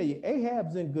let me tell you,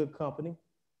 Ahab's in good company.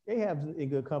 Ahab's in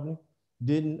good company.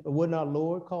 Wasn't our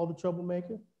Lord called a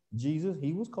troublemaker? Jesus,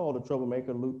 he was called a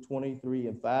troublemaker. Luke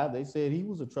 23:5, they said he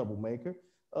was a troublemaker.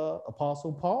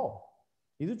 Apostle Paul,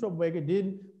 he's a troublemaker.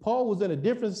 Paul was in a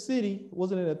different city,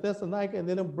 wasn't in a Thessalonica, and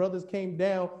then them brothers came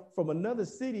down from another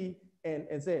city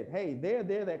and said, hey, they're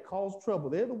there that cause trouble.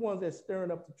 They're the ones that stirring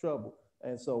up the trouble.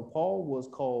 And so Paul was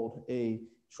called a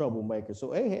troublemaker.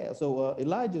 So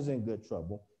Elijah's in good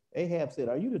trouble. Ahab said,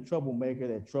 are you the troublemaker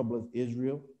that troubleth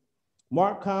Israel?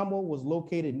 Mount Carmel was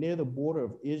located near the border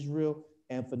of Israel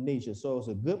and Phoenicia. So it's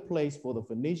a good place for the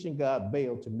Phoenician god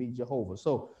Baal to meet Jehovah.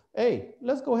 So, hey,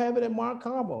 let's go have it at Mount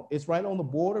Carmel. It's right on the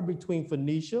border between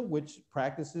Phoenicia, which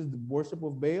practices the worship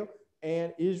of Baal,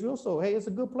 and Israel. So, hey, it's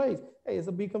a good place. Hey,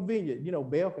 it'll be convenient. You know,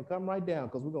 Baal can come right down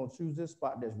because we're going to choose this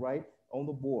spot that's right on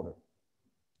the border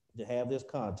to have this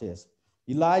contest.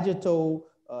 Elijah told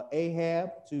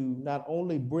Ahab to not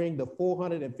only bring the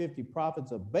 450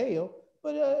 prophets of Baal,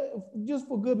 but just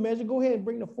for good measure, go ahead and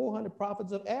bring the 400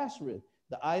 prophets of Asherah,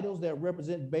 the idols that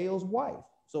represent Baal's wife.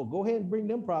 So go ahead and bring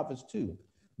them prophets too.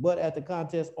 But at the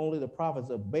contest, only the prophets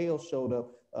of Baal showed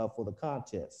up for the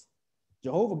contest.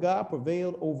 Jehovah God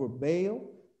prevailed over Baal.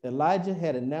 Elijah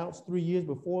had announced 3 years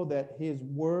before that his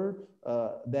word,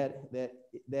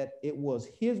 that it was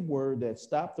his word that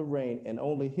stopped the rain, and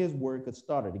only his word could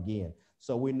start it again.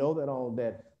 So we know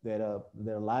that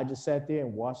Elijah sat there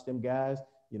and watched them guys,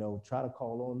 try to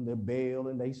call on their Baal,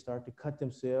 and they start to cut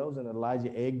themselves, and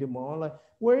Elijah egged them on, like,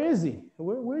 where is he?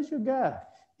 Where's your God?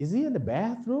 Is he in the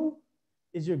bathroom?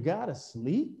 Is your God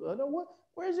asleep?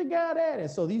 Where's your God at? And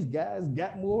so these guys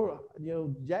got more,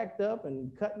 jacked up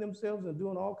and cutting themselves and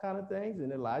doing all kind of things.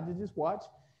 And Elijah just watched.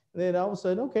 And then all of a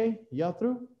sudden, okay, y'all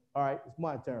through? All right, it's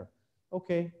my turn.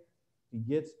 Okay, he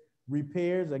gets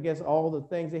repairs. I guess all the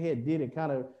things they had did, it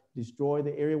kind of destroyed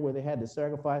the area where they had to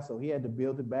sacrifice. So he had to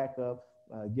build it back up,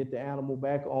 get the animal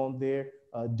back on there,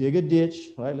 dig a ditch.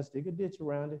 All right, let's dig a ditch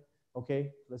around it.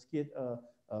 Okay, let's get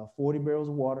 40 barrels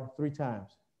of water 3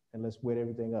 times. And let's wet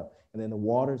everything up. And then the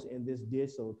water's in this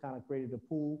ditch, so it kind of created a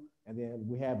pool. And then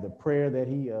we have the prayer that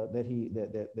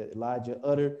Elijah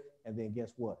uttered. And then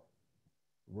guess what?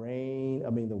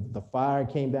 The fire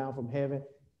came down from heaven,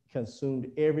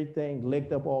 consumed everything,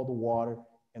 licked up all the water,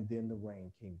 and then the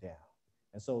rain came down.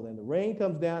 And so then the rain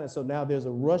comes down, and so now there's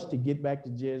a rush to get back to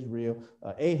Jezreel.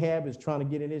 Ahab is trying to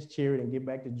get in his chariot and get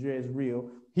back to Jezreel.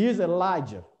 Here's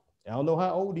Elijah. I don't know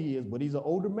how old he is, but he's an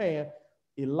older man.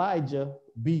 Elijah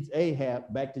beats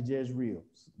Ahab back to Jezreel.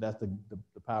 That's the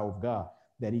power of God,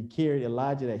 that he carried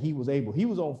Elijah, that he was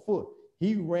on foot.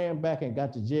 He ran back and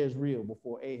got to Jezreel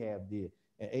before Ahab did.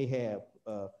 And Ahab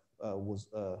was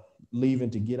leaving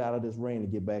to get out of this rain to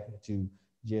get back to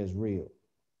Jezreel.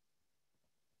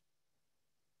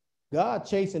 God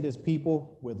chastened his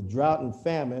people with drought and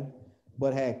famine,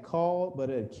 but had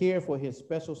cared for his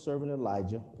special servant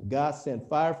Elijah. God sent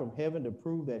fire from heaven to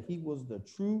prove that he was the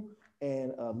true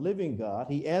and living God.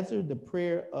 He answered the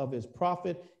prayer of his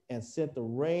prophet and sent the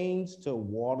rains to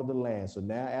water the land. So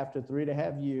now after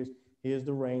 3.5 years, here's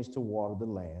the rains to water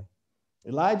the land.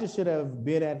 Elijah should have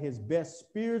been at his best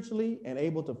spiritually and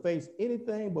able to face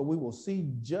anything, but we will see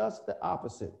just the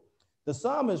opposite. The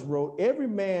psalmist wrote, every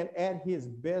man at his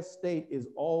best state is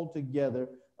altogether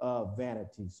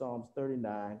vanity. Psalms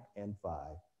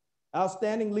 39:5.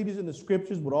 Outstanding leaders in the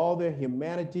scriptures with all their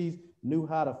humanities knew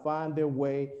how to find their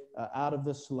way out of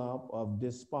the slump of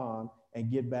despond and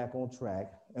get back on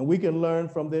track. And we can learn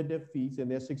from their defeats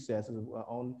and their successes.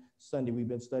 On Sunday, we've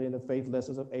been studying the faith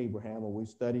lessons of Abraham, and we've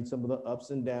studied some of the ups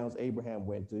and downs Abraham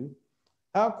went through.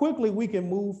 How quickly we can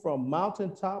move from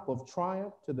mountaintop of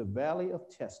triumph to the valley of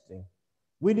testing.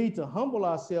 We need to humble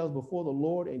ourselves before the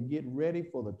Lord and get ready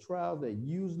for the trials that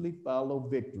usually follow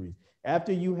victories.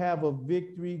 After you have a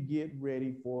victory, get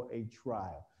ready for a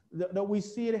trial. No, we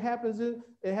see it happens.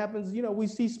 We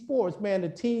see sports, man. The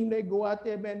team, they go out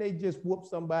there, man, they just whoop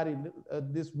somebody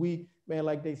this week, man,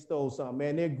 like they stole something,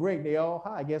 man. They're great. They all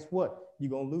high. Guess what?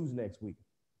 You're going to lose next week.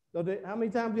 So how many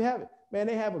times do you have it? Man,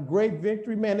 they have a great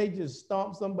victory, man. They just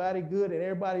stomp somebody good,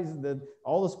 and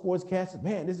all the sportscasters,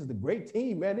 man, this is the great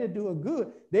team, man. They're doing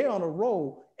good. They're on a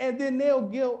roll. And then they'll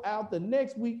go out the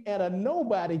next week, and a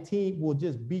nobody team will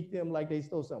just beat them like they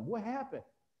stole something. What happened?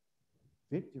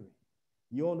 Victory.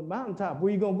 You're on the mountaintop. Where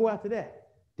are you going to go after that?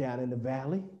 Down in the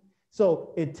valley.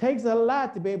 So it takes a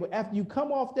lot to be able, after you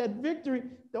come off that victory,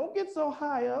 don't get so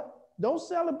high up. Don't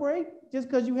celebrate just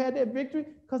because you had that victory,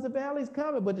 because the valley's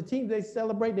coming. But the teams, they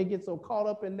celebrate, they get so caught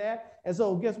up in that. And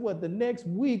so guess what? The next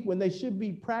week when they should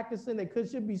be practicing,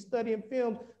 should be studying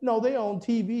films, no, they're on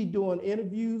TV doing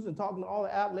interviews and talking to all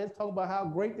the outlets, talking about how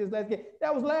great this last game.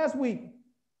 That was last week.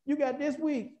 You got this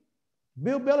week.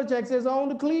 Bill Belichick says on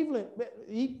to Cleveland.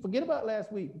 Forget about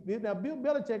last week. Now, Bill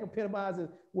Belichick epitomizes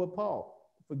what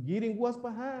Paul, forgetting what's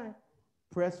behind,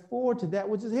 press forward to that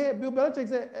which is ahead. Bill Belichick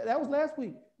said that was last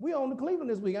week. We on to Cleveland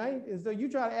this week. And so you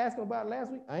try to ask him about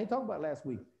last week. I ain't talking about last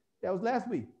week. That was last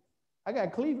week. I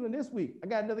got Cleveland this week. I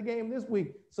got another game this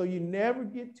week. So you never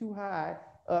get too high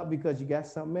because you got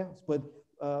something else. But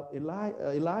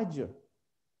Elijah,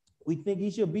 we think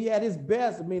he should be at his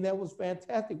best. I mean, that was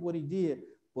fantastic what he did.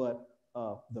 But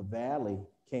the valley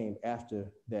came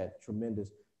after that tremendous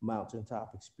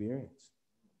mountaintop experience.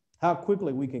 How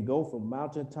quickly we can go from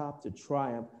mountaintop to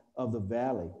triumph of the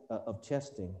valley of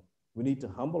testing. We need to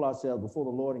humble ourselves before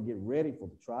the Lord and get ready for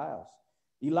the trials.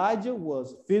 Elijah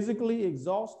was physically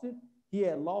exhausted. He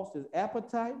had lost his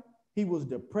appetite. He was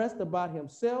depressed about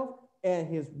himself and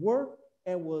his work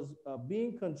and was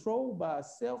being controlled by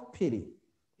self-pity.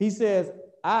 He says,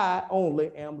 I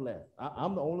only am left.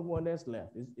 I'm the only one that's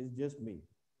left. It's just me.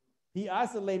 He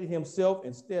isolated himself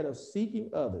instead of seeking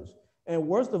others. And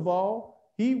worst of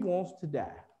all, he wants to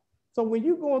die. So when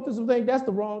you're going through some things, that's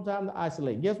the wrong time to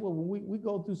isolate. Guess what? When we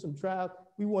go through some trials,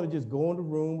 we want to just go in the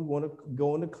room. We want to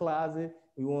go in the closet.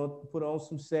 We want to put on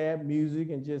some sad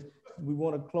music and we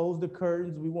want to close the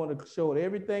curtains. We want to show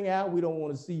everything out. We don't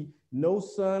want to see no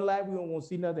sunlight. We don't want to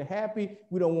see nothing happy.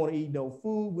 We don't want to eat no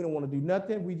food. We don't want to do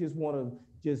nothing. We just want to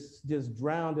just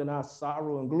drown in our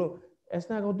sorrow and gloom. That's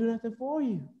not going to do nothing for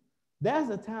you. That's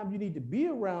the time you need to be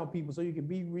around people so you can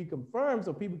be reconfirmed,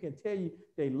 so people can tell you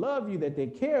they love you, that they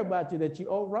care about you, that you're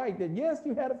all right, that yes,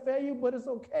 you had a failure, but it's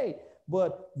okay.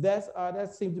 But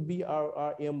that seems to be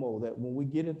our MO, that when we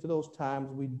get into those times,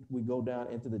 we go down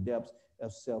into the depths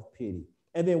of self-pity.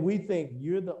 And then we think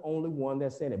you're the only one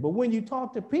that's in it. But when you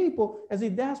talk to people, and see,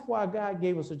 that's why God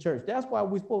gave us a church. That's why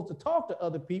we're supposed to talk to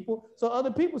other people. So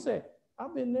other people say,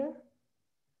 I've been there.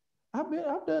 I've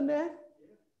done that.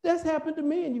 That's happened to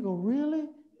me. And you go, really?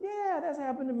 Yeah, that's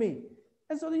happened to me.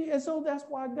 And so that's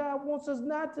why God wants us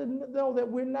not to know that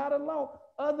we're not alone.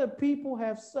 Other people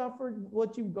have suffered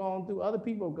what you've gone through. Other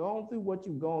people have gone through what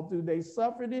you've gone through. They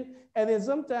suffered it. And then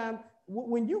sometimes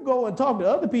when you go and talk to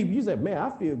other people, you say, man,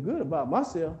 I feel good about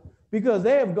myself because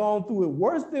they have gone through it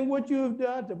worse than what you have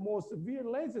done, to more severe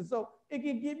lengths. And so it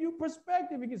can give you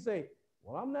perspective. You can say,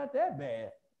 well, I'm not that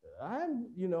bad.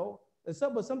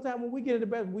 But sometimes when we get into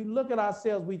bed, we look at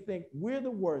ourselves, we think we're the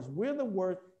worst. We're the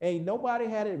worst. Ain't nobody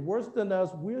had it worse than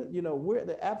us. We're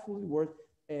the absolutely worst.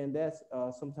 And that's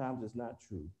sometimes it's not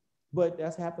true. But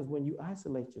that happens when you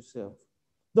isolate yourself.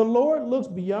 The Lord looks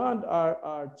beyond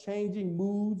our changing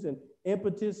moods and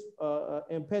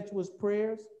impetuous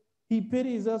prayers. He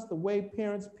pities us the way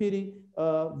parents pity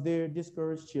their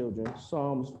discouraged children.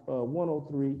 Psalms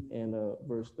 103 and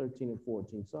verse 13 and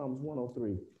 14. Psalms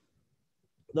 103.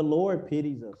 The Lord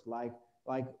pities us like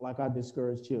our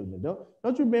discouraged children.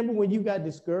 Don't you remember when you got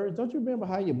discouraged? Don't you remember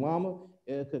how your mama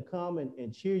could come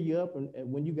and cheer you up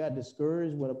and when you got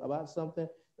discouraged about something?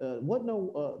 There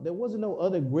wasn't no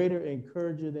other greater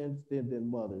encourager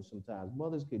than mothers. Sometimes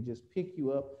mothers could just pick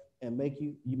you up and make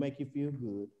you feel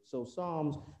good. So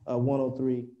Psalms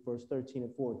 103, verse 13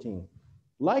 and 14.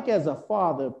 Like as a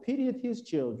father pitieth his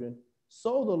children,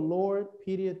 so the Lord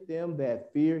pitieth them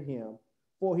that fear him.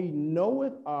 For he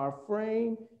knoweth our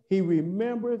frame, he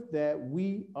remembereth that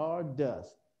we are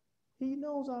dust. He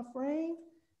knows our frame.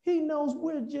 He knows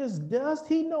we're just dust.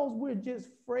 He knows we're just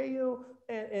frail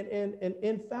and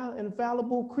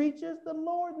infallible creatures. The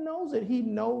Lord knows it. He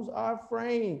knows our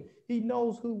frame. He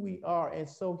knows who we are. And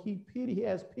so he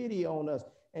has pity on us,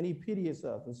 and he pities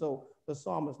us. And so the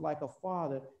psalmist, like a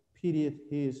father, pitieth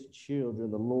his children.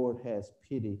 The Lord has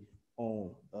pity on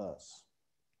us.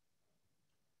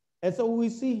 And so we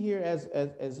see here as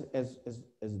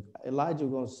Elijah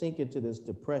is going to sink into this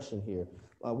depression here,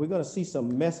 we're going to see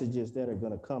some messages that are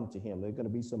going to come to him. There are going to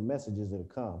be some messages that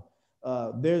come.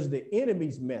 There's the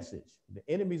enemy's message,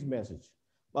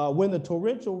 when the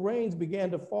torrential rains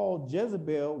began to fall,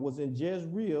 Jezebel was in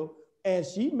Jezreel, and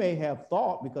she may have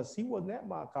thought, because she wasn't at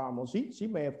Mount Carmel, she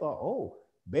may have thought, oh,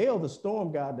 Baal the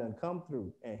storm god done come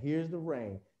through, and here's the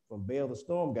rain from Baal the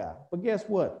storm god. But guess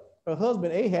what? Her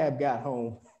husband Ahab got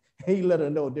home. He let her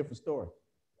know a different story.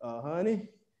 Honey,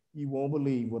 you won't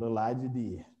believe what Elijah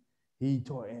did.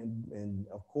 And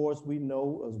of course, we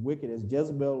know, as wicked as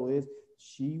Jezebel is,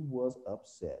 she was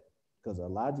upset because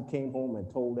Elijah came home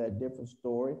and told that different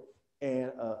story,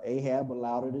 and Ahab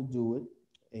allowed her to do it,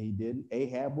 and he didn't.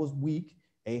 Ahab was weak.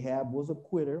 Ahab was a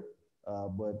quitter,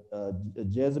 but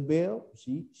Jezebel,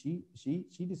 she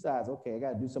decides, okay, I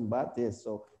got to do something about this.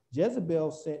 So Jezebel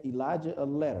sent Elijah a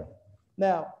letter.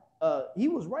 Now, he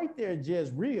was right there in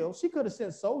Jezreel. She could have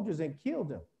sent soldiers and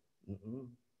killed him,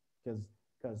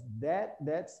 because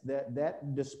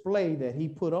that display that he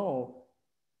put on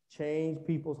changed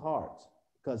people's hearts.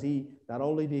 Because he not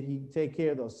only did he take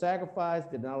care of those sacrifices,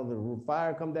 did not only the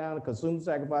fire come down and consume the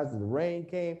sacrifices, the rain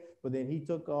came, but then he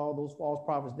took all those false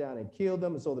prophets down and killed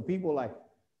them. And so the people were like,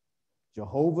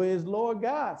 Jehovah is Lord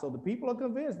God. So the people are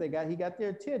convinced he got their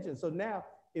attention. So now,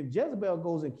 if Jezebel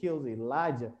goes and kills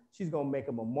Elijah, she's going to make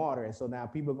him a martyr. And so now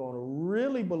people are going to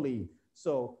really believe.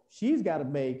 So she's got to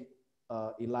make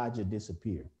Elijah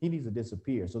disappear. He needs to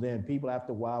disappear. So then people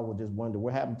after a while will just wonder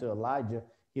what happened to Elijah.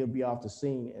 He'll be off the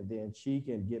scene, and then she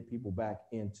can get people back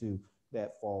into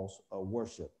that false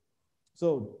worship.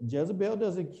 So Jezebel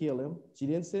doesn't kill him. She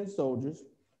didn't send soldiers.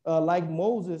 Like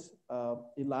Moses,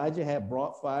 Elijah had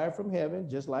brought fire from heaven,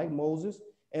 just like Moses.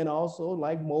 And also,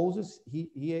 like Moses,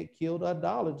 he had killed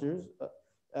idolaters.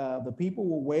 The people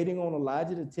were waiting on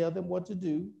Elijah to tell them what to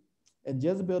do. And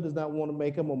Jezebel does not want to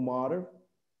make him a martyr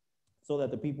so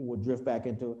that the people will drift back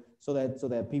into, so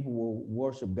that people will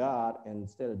worship God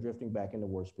instead of drifting back into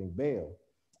worshiping Baal.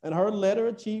 And her letter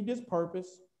achieved its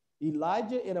purpose.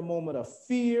 Elijah, in a moment of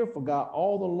fear, forgot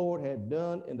all the Lord had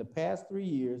done in the past 3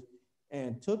 years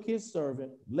and took his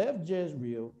servant, left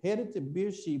Jezreel, headed to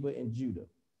Beersheba in Judah.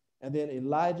 And then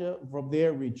Elijah from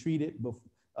there retreated,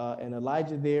 and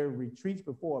Elijah there retreats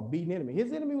before a beaten enemy.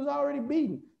 His enemy was already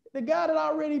beaten. The guy that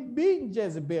already beaten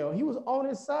Jezebel, he was on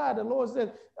his side. The Lord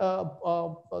said,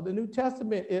 the New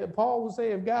Testament, Paul will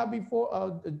say, if God be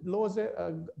for, the Lord said,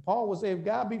 Paul will say, if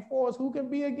God be for us, who can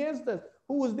be against us?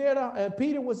 Who was there to,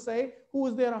 Peter would say, who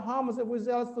was there to harm us if we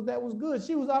zealous for that was good?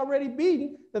 She was already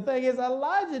beaten. The thing is,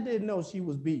 Elijah didn't know she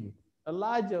was beaten.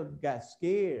 Elijah got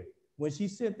scared. When she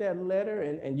sent that letter,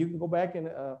 and you can go back in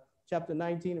chapter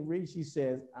 19 and read, she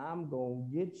says, I'm going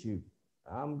to get you.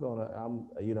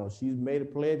 She's made a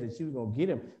pledge that she was going to get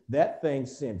him. That thing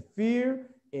sent fear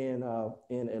in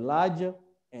Elijah,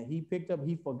 and he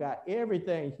forgot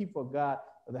everything. He forgot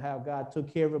how God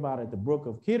took care of him out at the brook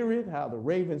of Kidron, how the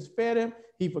ravens fed him.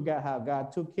 He forgot how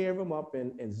God took care of him up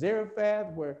in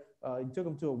Zarephath, where he took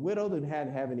him to a widow that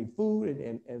hadn't have any food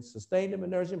and sustained him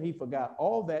and nourished him. He forgot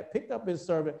all that, picked up his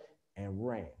servant, and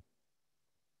ran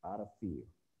out of fear.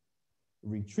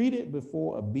 Retreated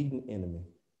before a beaten enemy.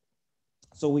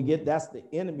 So that's the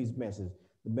enemy's message,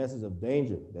 the message of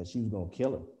danger, that she was going to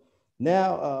kill him.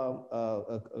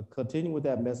 Now, continue with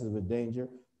that message of danger.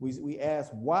 We ask,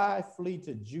 why flee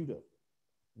to Judah?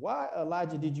 Why,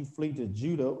 Elijah, did you flee to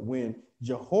Judah when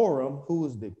Jehoram, who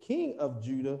is the king of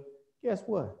Judah, guess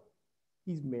what?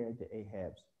 He's married to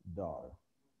Ahab's daughter.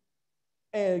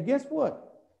 And guess what?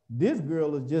 This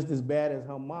girl is just as bad as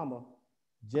her mama,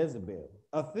 Jezebel.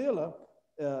 Athaliah,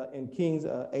 in Kings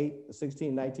 8,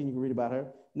 16, 19, you can read about her.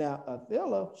 Now,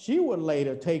 Athaliah, she would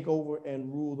later take over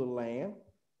and rule the land,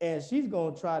 and she's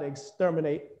going to try to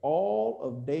exterminate all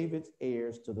of David's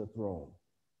heirs to the throne.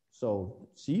 So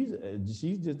she's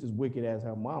just as wicked as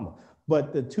her mama.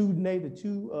 But the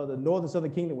northern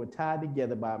southern kingdom were tied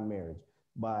together by marriage,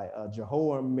 by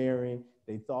Jehoram marrying.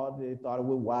 They thought it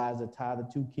was wise to tie the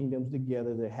two kingdoms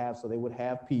together so they would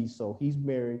have peace. So he's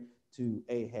married to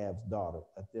Ahab's daughter,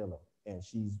 Athaliah, and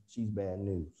she's bad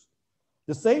news.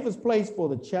 The safest place for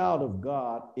the child of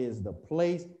God is the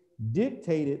place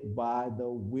dictated by the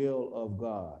will of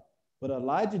God. But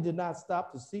Elijah did not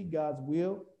stop to seek God's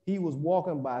will. He was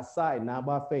walking by sight, not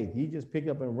by faith. He just picked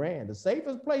up and ran. The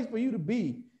safest place for you to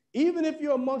be, even if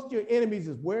you're amongst your enemies,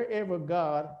 is wherever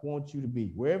God wants you to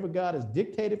be. Wherever God has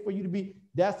dictated for you to be,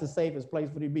 that's the safest place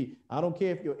for you to be. I don't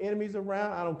care if your enemy's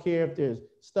around. I don't care if there's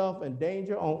stuff and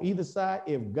danger on either side.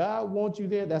 If God wants you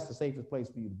there, that's the safest place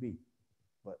for you to be.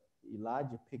 But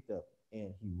Elijah picked up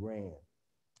and he ran.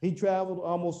 He traveled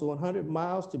almost 100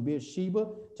 miles to Beersheba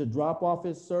to drop off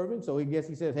his servant. So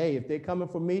he says, hey, if they're coming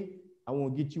for me, I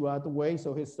want to get you out of the way.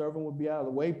 So his servant would be out of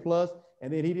the way. Plus,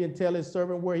 and then he didn't tell his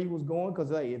servant where he was going, because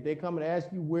hey, if they come and ask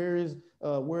you where is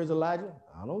Elijah,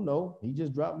 I don't know. He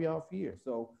just dropped me off here.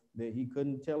 So that he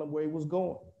couldn't tell him where he was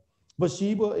going.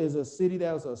 Beersheba is a city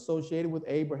that was associated with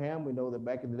Abraham. We know that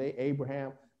back in the day,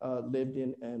 Abraham lived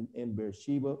in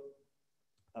Beersheba.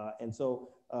 And so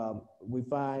we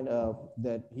find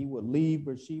that he would leave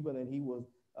Beersheba, and then he would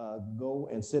go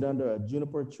and sit under a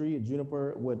juniper tree. A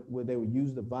juniper, where they would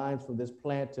use the vines from this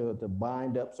plant to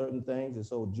bind up certain things. And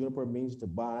so juniper means to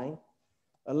bind.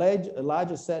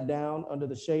 Elijah sat down under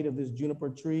the shade of this juniper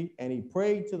tree, and he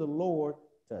prayed to the Lord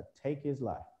to take his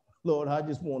life. Lord, I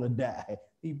just want to die.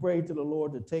 He prayed to the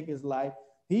Lord to take his life.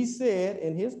 He said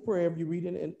in his prayer, if you read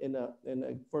in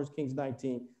 1 Kings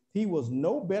 19, he was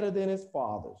no better than his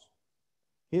fathers.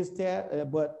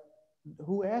 But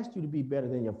who asked you to be better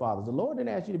than your fathers? The Lord didn't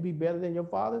ask you to be better than your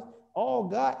fathers. All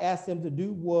God asked him to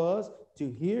do was to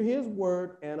hear his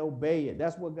word and obey it.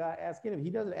 That's what God asked him.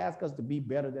 He doesn't ask us to be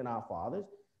better than our fathers.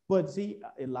 But see,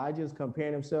 Elijah is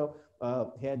comparing himself,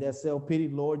 had that self-pity,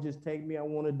 Lord, just take me, I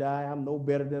want to die. I'm no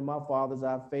better than my fathers,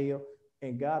 I fail.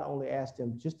 And God only asked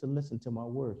him just to listen to my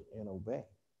word and obey.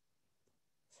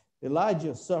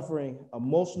 Elijah suffering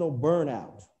emotional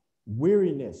burnout,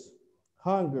 weariness,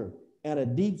 hunger, and a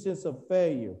deep sense of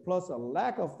failure, plus a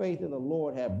lack of faith in the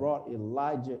Lord, had brought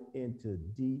Elijah into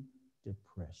deep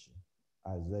depression.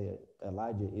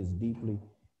 Elijah is deeply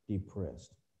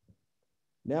depressed.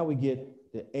 Now we get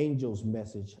the angel's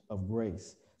message of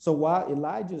grace. So while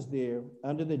Elijah's there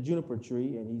under the juniper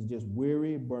tree, and he's just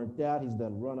weary, burnt out, he's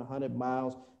done run 100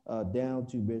 miles down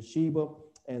to Beersheba.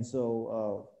 And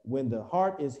so when the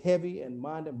heart is heavy and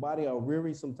mind and body are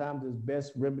weary, sometimes his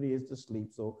best remedy is to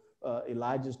sleep. So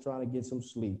Elijah's trying to get some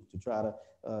sleep, to try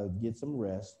to get some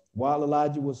rest. While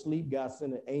Elijah was asleep, God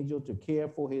sent an angel to care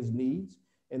for his needs.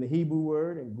 In the Hebrew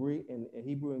word and Greek, in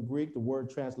Hebrew and Greek, the word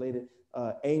translated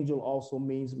angel also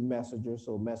means messenger,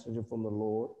 so messenger from the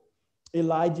Lord.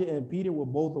 Elijah and Peter were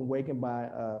both awakened by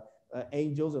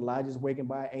angels. Elijah's awakened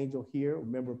by an angel here.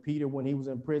 Remember Peter, when he was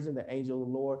in prison, the angel of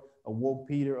the Lord woke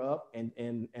Peter up. And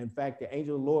in fact, the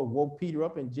angel of the Lord woke Peter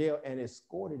up in jail and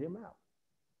escorted him out.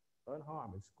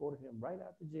 Unharmed, escorted him right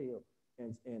out to jail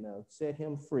and set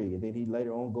him free. And then he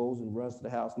later on goes and runs to the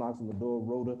house, knocks on the door.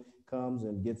 Rhoda comes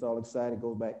and gets all excited,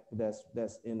 goes back.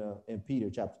 That's in Peter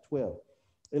chapter 12.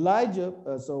 Elijah,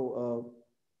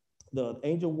 the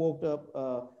angel woke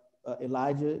up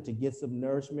Elijah to get some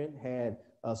nourishment, had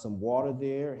some water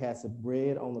there, had some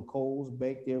bread on the coals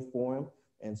baked there for him.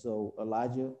 And so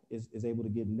Elijah is able to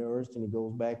get nourished, and he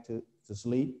goes back to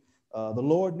sleep. The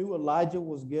Lord knew Elijah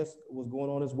was going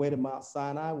on his way to Mount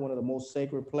Sinai, one of the most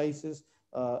sacred places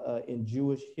in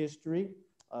Jewish history.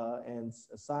 And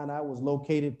Sinai was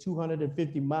located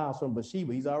 250 miles from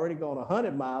Beersheba. He's already gone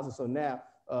 100 miles, and so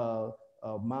now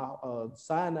Mount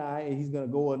Sinai, and he's going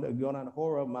to go down the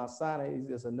Horeb. Mount Sinai is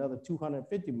just another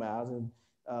 250 miles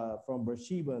from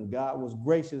Beersheba, and God was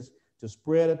gracious to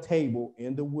spread a table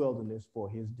in the wilderness for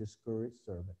his discouraged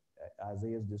servant.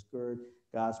 Isaiah's discouraged.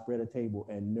 God spread a table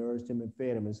and nourished him and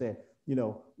fed him and said,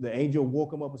 the angel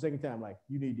woke him up a second time, like,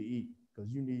 you need to eat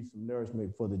because you need some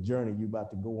nourishment for the journey you're about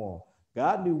to go on.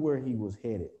 God knew where he was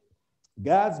headed.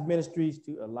 God's ministries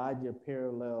to Elijah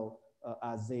parallel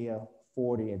Isaiah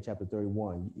 40 and chapter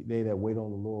 31. They that wait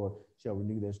on the Lord shall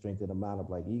renew their strength and mount up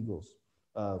like eagles.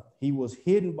 He was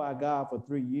hidden by God for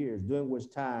 3 years, during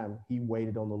which time he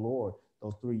waited on the Lord.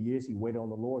 Those 3 years, he waited on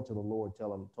the Lord till the Lord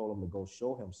told him to go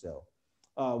show himself.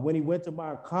 When he went to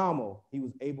Mount Carmel, he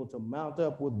was able to mount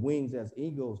up with wings as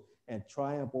eagles and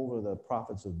triumph over the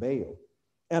prophets of Baal.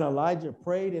 And Elijah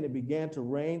prayed, and it began to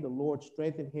rain. The Lord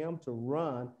strengthened him to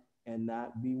run and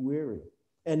not be weary.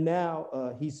 And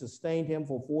now he sustained him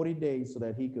for 40 days so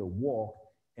that he could walk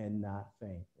and not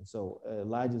faint. And so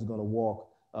Elijah's going to walk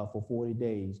for 40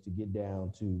 days to get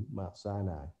down to Mount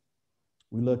Sinai.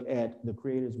 We look at the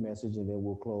Creator's message, and then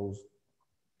we'll close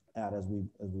out as we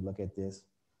look at this.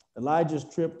 Elijah's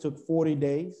trip took 40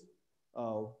 days,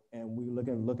 and we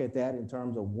look at that in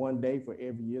terms of 1 day for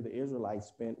every year the Israelites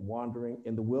spent wandering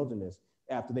in the wilderness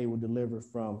after they were delivered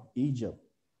from Egypt.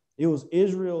 It was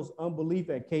Israel's unbelief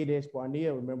at Kadesh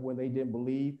Barnea. Remember when they didn't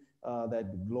believe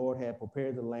that the Lord had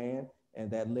prepared the land,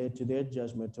 and that led to their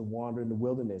judgment to wander in the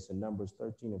wilderness in Numbers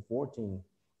 13 and 14.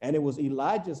 And it was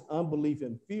Elijah's unbelief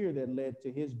and fear that led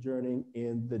to his journey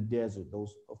in the desert,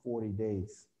 those 40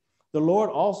 days. The Lord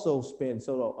also spent,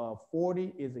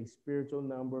 40 is a spiritual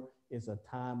number. It's a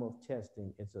time of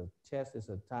testing. It's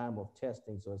a time of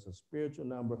testing. So it's a spiritual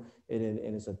number, and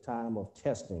it's a time of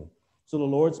testing. So the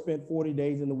Lord spent 40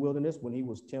 days in the wilderness when he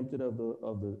was tempted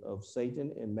of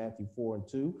Satan in Matthew 4 and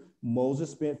 2. Moses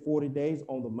spent 40 days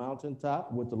on the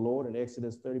mountaintop with the Lord in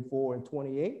Exodus 34 and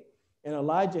 28. And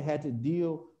Elijah had to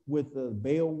deal with the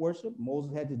Baal worship.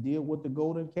 Moses had to deal with the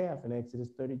golden calf in Exodus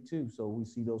 32. So we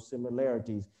see those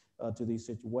similarities to these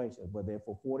situations. But then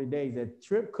for 40 days, that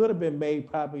trip could have been made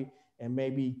probably in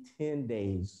maybe 10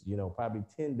 days, probably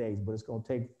 10 days, but it's going to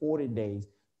take 40 days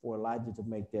for Elijah to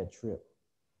make that trip.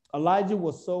 Elijah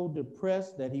was so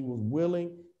depressed that he was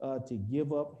willing to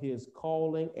give up his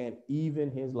calling and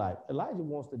even his life. Elijah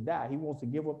wants to die. He wants to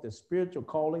give up the spiritual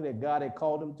calling that God had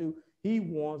called him to. He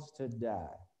wants to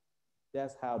die.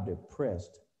 That's how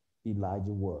depressed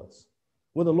Elijah was.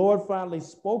 When the Lord finally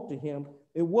spoke to him,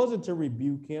 it wasn't to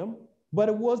rebuke him, but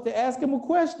it was to ask him a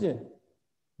question.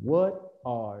 What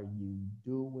are you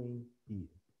doing here?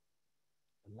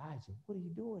 Elijah, what are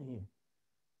you doing here?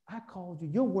 I called you.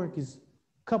 Your work is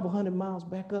a couple 100 miles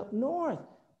back up north.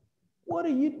 What are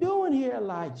you doing here,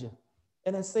 Elijah?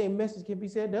 And that same message can be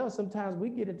said to us. Sometimes we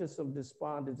get into some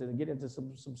despondence and get into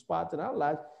some spots in our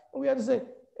lives, and we have to say,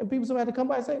 and people sometimes have to come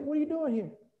by and say, what are you doing here?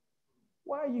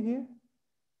 Why are you here?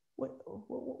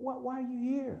 Why are you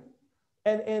here?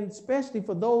 And especially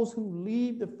for those who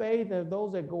leave the faith, and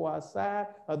those that go outside,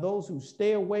 or those who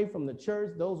stay away from the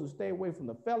church, those who stay away from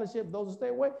the fellowship, those who stay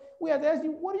away, we have to ask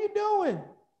you, what are you doing?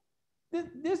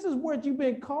 This is what you've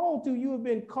been called to. You have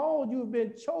been called, you have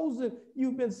been chosen,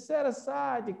 you've been set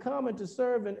aside to come and to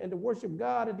serve and to worship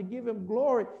God and to give him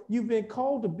glory. You've been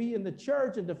called to be in the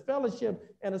church and to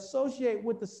fellowship and associate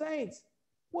with the saints.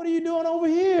 What are you doing over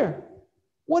here?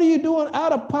 What are you doing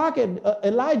out of pocket?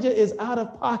 Elijah is out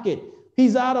of pocket.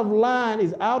 He's out of line.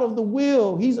 He's out of the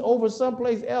will. He's over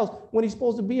someplace else when he's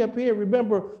supposed to be up here.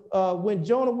 Remember when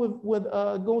Jonah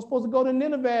was supposed to go to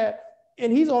Nineveh,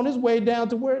 and he's on his way down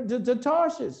to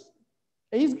Tarshish.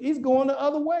 And he's going the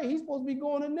other way. He's supposed to be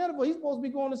going to Nineveh. He's supposed to be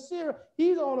going to Syria.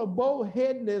 He's on a boat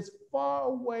heading as far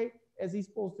away as he's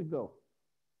supposed to go.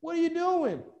 What are you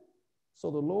doing?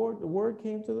 So the word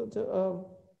came to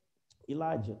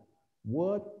Elijah.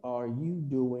 What are you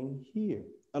doing here?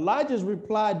 Elijah's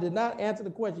reply did not answer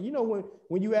the question. You know,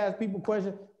 when you ask people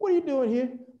questions, what are you doing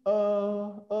here?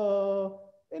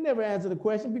 They never answer the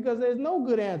question because there's no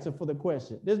good answer for the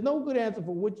question. There's no good answer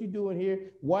for what you're doing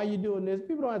here, why you're doing this.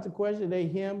 People don't answer questions. They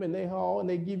hem and they haw and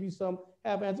they give you some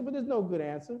half answer, but there's no good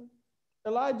answer.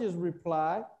 Elijah's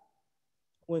reply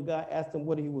when God asked him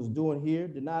what he was doing here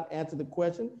did not answer the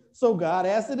question. So God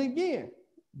asked it again.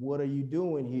 What are you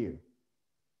doing here?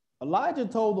 Elijah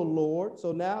told the Lord.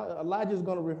 So now Elijah is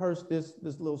going to rehearse this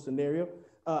little scenario.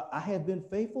 I have been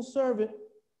faithful servant,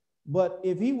 but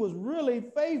if he was really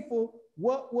faithful,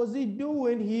 what was he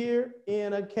doing here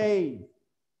in a cave?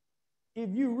 If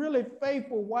you're really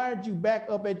faithful, why aren't you back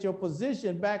up at your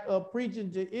position, back up preaching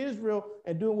to Israel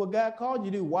and doing what God called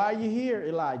you to do? Why are you here,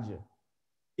 Elijah?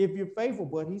 If you're faithful,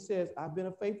 but he says, I've been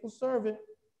a faithful servant.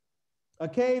 A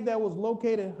cave that was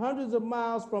located hundreds of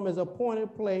miles from his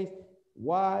appointed place.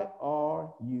 Why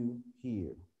are you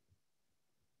here?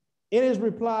 In his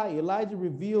reply, Elijah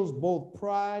reveals both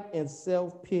pride and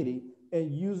self-pity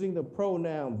and using the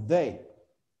pronoun they.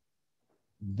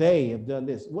 They have done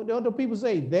this. What do people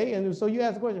say? They, and so you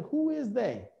ask the question, who is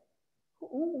they?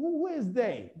 Who is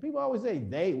they? People always say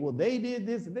they. Well, they did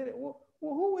this. And they, well,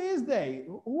 who is they?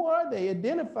 Who are they?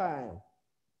 Identify them.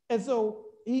 And so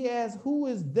he asks, who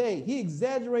is they? He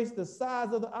exaggerates the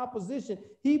size of the opposition.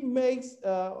 He makes it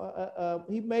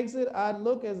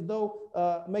look as though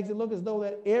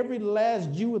that every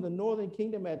last Jew in the northern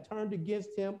kingdom had turned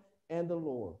against him and the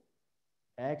Lord.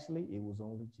 Actually, it was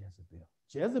only Jezebel.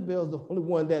 Jezebel's the only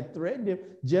one that threatened him.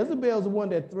 Jezebel's the one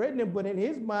that threatened him, but in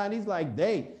his mind, he's like,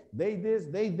 they this,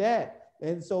 they that.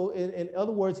 And so, in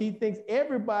other words, he thinks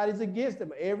everybody's against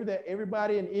him.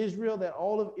 Everybody in Israel, that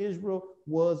all of Israel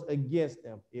was against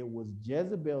them. It was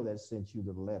Jezebel that sent you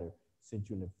the letter, sent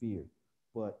you in the fear.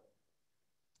 But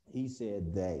he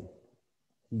said they.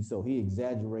 So he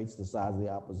exaggerates the size of the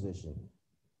opposition.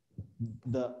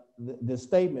 The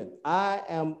statement,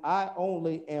 I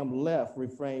only am left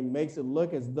refrain makes it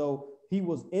look as though he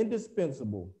was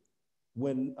indispensable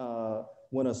when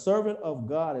a servant of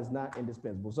God is not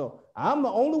indispensable. So I'm the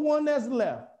only one that's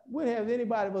left. When has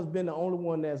anybody of us been the only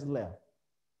one that's left?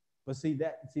 But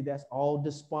that's all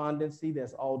despondency,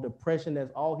 that's all depression,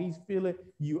 that's all he's feeling.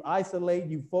 You isolate,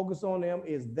 you focus on them,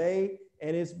 it's they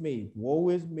and it's me. Woe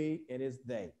is me and it's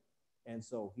they. And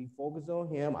so he focused on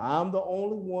him. I'm the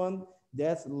only one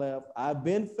that's left. I've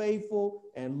been faithful,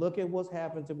 and look at what's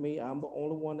happened to me. I'm the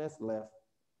only one that's left.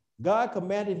 God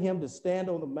commanded him to stand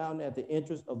on the mountain at the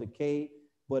entrance of the cave,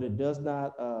 but it does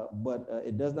not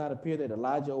appear that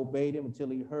Elijah obeyed him until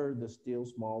he heard the still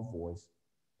small voice.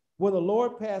 When the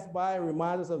Lord passed by, it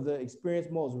reminds us of the experience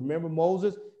of Moses. Remember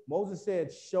Moses? Moses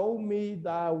said, show me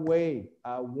thy way.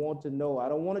 I want to know. I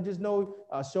don't want to just know,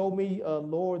 show me,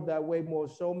 Lord, thy way more.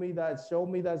 Show me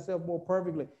thyself more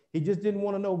perfectly. He just didn't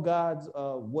want to know God's,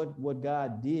 what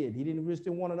God did. He didn't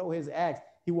want to know his acts.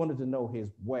 He wanted to know his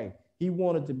way. He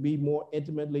wanted to be more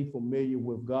intimately familiar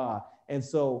with God. And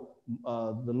so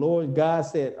the Lord God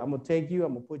said, I'm going to take you,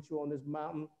 I'm going to put you on this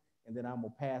mountain, and then I'm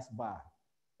going to pass by.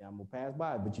 I'm gonna pass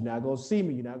by, but you're not gonna see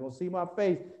me. You're not gonna see my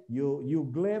face. You'll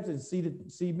glimpse and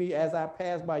see me as I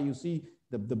pass by. You see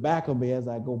the back of me as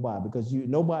I go by, because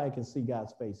nobody can see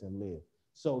God's face and live.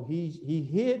 So he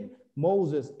hid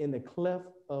Moses in the cleft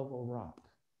of a rock,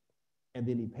 and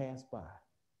then he passed by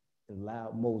and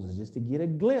allowed Moses just to get a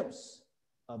glimpse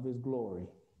of his glory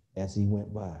as he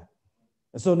went by.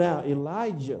 And so now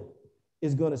Elijah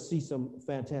is going to see some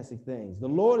fantastic things. The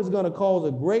Lord is going to cause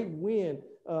a great wind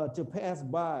to pass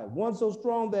by, one so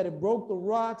strong that it broke the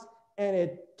rocks and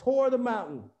it tore the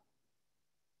mountain.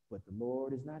 But the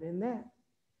Lord is not in that.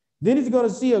 Then he's going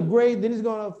to feel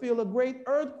a great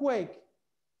earthquake.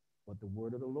 But the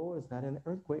word of the Lord is not in the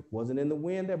earthquake. Wasn't in the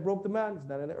wind that broke the mountain. It's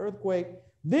not in the earthquake.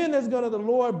 Then the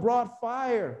Lord brought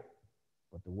fire.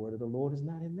 But the word of the Lord is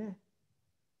not in that.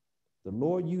 The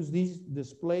Lord used these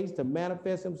displays to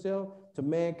manifest himself to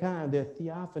mankind. They're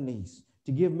theophanies,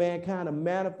 to give mankind a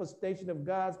manifestation of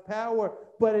God's power.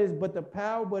 But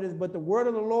the word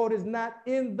of the Lord is not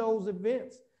in those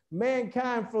events.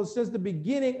 Mankind, since the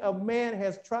beginning of man,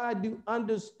 has tried to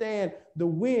understand the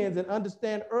winds and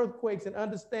understand earthquakes and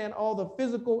understand all the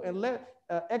physical and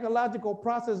ecological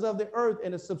process of the earth,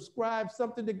 and to subscribe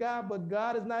something to God, but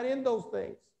God is not in those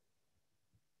things.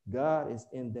 God is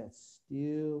in that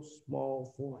still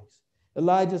small voice.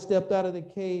 Elijah stepped out of the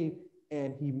cave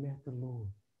and he met the Lord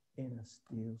in a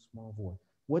still small voice.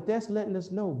 What that's letting us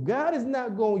know, God is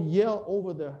not going to yell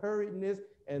over the hurriedness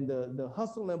and the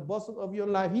hustle and bustle of your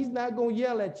life. He's not going to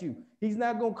yell at you. He's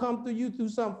not going to come through you through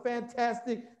some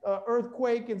fantastic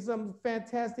earthquake and some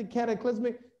fantastic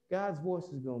cataclysmic. God's voice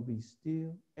is going to be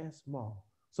still and small.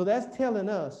 So that's telling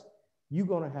us you're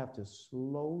going to have to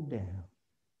slow down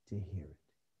to hear it.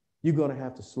 You're going to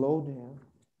have to slow down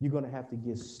You're going to have to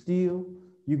get still.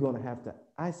 You're going to have to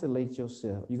isolate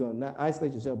yourself. You're going to not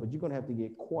isolate yourself, but you're going to have to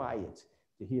get quiet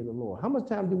to hear the Lord. How much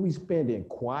time do we spend in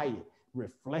quiet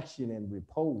reflection and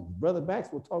repose? Brother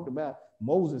Maxwell talked about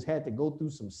Moses had to go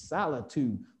through some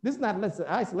solitude. This is not less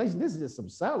isolation. This is just some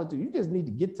solitude. You just need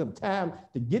to get some time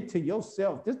to get to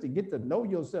yourself, just to get to know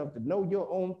yourself, to know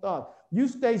your own thoughts. You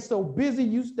stay so busy.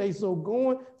 You stay so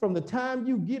going. From the time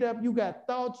you get up, you got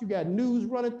thoughts. You got news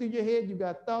running through your head. You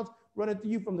got thoughts running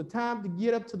through you from the time to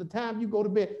get up to the time you go to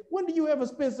bed. When do you ever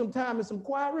spend some time in some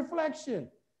quiet reflection?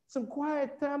 Some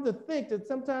quiet time to think, to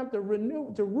sometimes to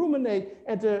renew, to ruminate,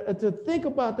 and to think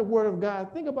about the word of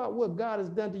God, think about what God has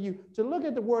done to you, to look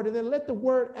at the word and then let the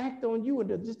word act on you,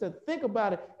 and just to think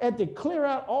about it and to clear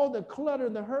out all the clutter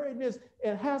and the hurriedness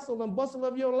and hassle and bustle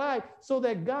of your life so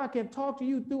that God can talk to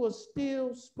you through a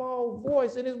still, small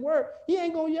voice in his word. He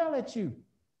ain't going to yell at you.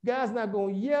 God's not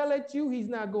going to yell at you. He's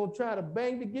not going to try to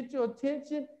bang to get your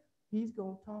attention. He's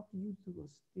going to talk to you through a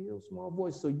still, small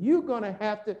voice. So you're going to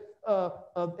have to,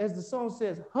 as the song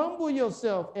says, humble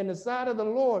yourself in the sight of the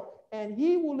Lord, and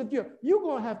he will lift you up. You're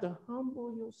going to have to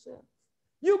humble yourself.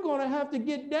 You're going to have to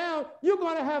get down. You're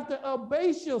going to have to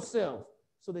abase yourself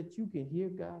so that you can hear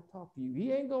God talk to you.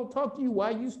 He ain't going to talk to you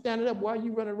while you standing up, while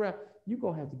you running around. You're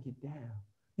going to have to get down.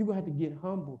 You're going to have to get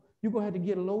humble. You're going to have to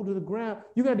get low to the ground.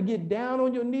 You're going to have to get down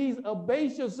on your knees,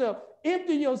 abase yourself,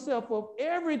 empty yourself of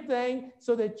everything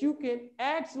so that you can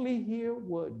actually hear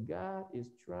what God is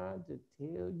trying to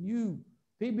tell you.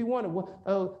 People be wondering,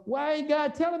 why ain't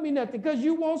God telling me nothing? Because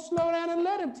you won't slow down and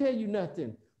let him tell you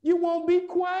nothing. You won't be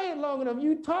quiet long enough.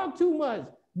 You talk too much.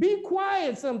 Be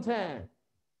quiet sometime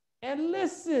and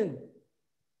listen.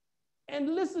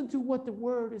 And listen to what the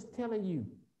word is telling you.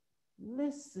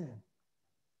 Listen.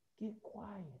 Get quiet.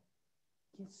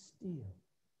 Get still.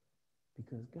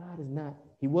 Because God is not,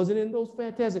 he wasn't in those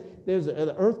fantastic, there's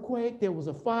an earthquake, there was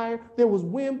a fire, there was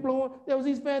wind blowing, there was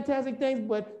these fantastic things,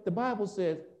 but the Bible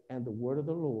says, and the word of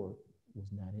the Lord was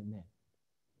not in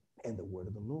that. And the word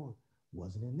of the Lord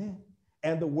wasn't in that.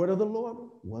 And the word of the Lord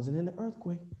wasn't in the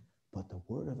earthquake, but the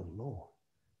word of the Lord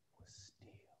was still,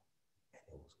 and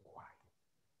it was quiet.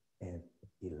 And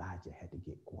Elijah had to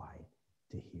get quiet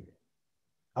to hear it.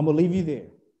 I'm going to leave you there.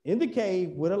 In the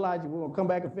cave with Elijah. We're going to come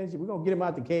back and finish it. We're going to get him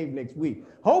out the cave next week.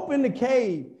 Hope in the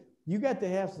cave. You got to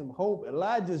have some hope.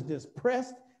 Elijah's just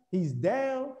pressed. He's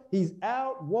down. He's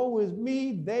out. Woe is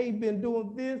me. They've been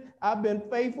doing this. I've been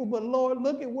faithful. But Lord,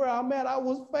 look at where I'm at. I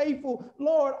was faithful.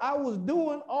 Lord, I was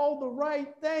doing all the right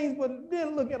things. But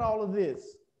then look at all of this.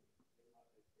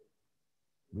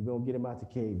 We're going to get him out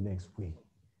the cave next week.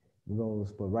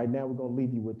 But right now, we're going to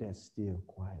leave you with that still,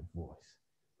 quiet voice.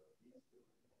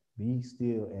 Be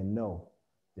still and know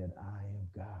that I am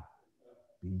God.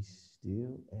 Be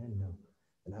still and know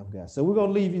that I'm God. So we're going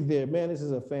to leave you there. Man, this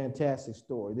is a fantastic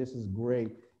story. This is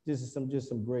great. This is just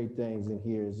some great things in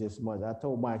here. It's just much. I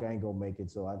told Mike I ain't going to make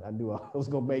it, so I knew I was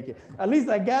going to make it. At least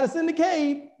I got us in the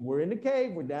cave. We're in the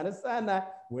cave. We're down at Sinai.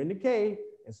 We're in the cave.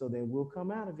 And so then we'll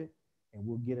come out of it, and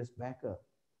we'll get us back up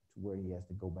to where he has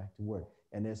to go back to work.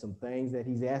 And there's some things that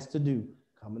he's asked to do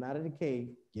coming out of the cave.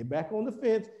 Get back on the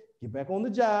fence. Get back on the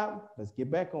job. Let's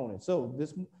get back on it. So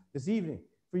this evening,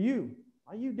 for you,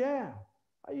 are you down?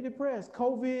 Are you depressed?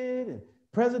 COVID and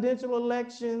presidential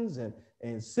elections and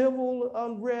civil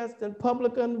unrest and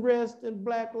public unrest and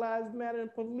Black Lives Matter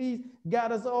and police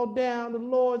got us all down. The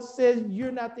Lord says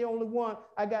you're not the only one.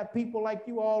 I got people like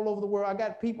you all over the world. I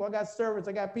got people, I got servants,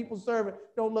 I got people serving.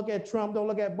 Don't look at Trump, don't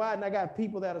look at Biden. I got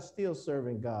people that are still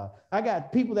serving God. I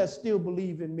got people that still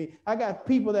believe in me. I got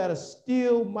people that are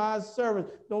still my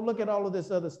servants. Don't look at all of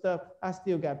this other stuff. I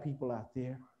still got people out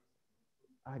there.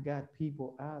 I got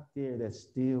people out there that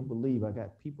still believe. I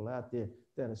got people out there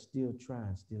that are still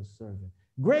trying, still serving.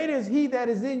 Greater is he that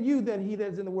is in you than he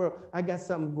that is in the world. I got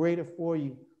something greater for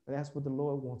you. And that's what the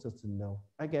Lord wants us to know.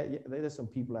 There's some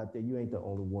people out there. You ain't the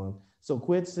only one. So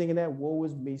quit singing that woe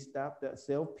is me. Stop that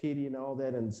self-pity and all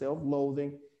that and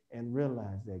self-loathing and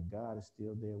realize that God is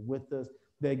still there with us.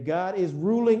 That God is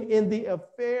ruling in the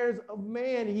affairs of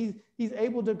man. He's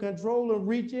able to control and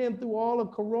reach in through all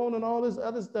of Corona and all this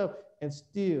other stuff and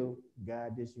still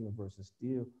guide this universe and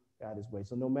still guide his way.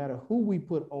 So no matter who we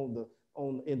put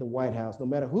in the White House, no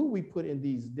matter who we put in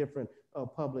these different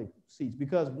public seats,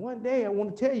 because one day I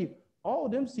want to tell you, all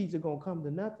them seats are going to come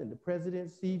to nothing. The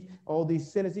president's seats, all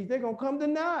these Senate seats, they're going to come to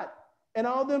naught. And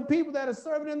all them people that are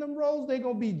serving in them roles, they're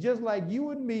going to be just like you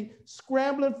and me,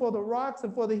 scrambling for the rocks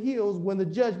and for the hills when the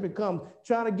judgment comes,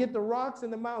 trying to get the rocks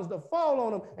and the mountains to fall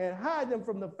on them and hide them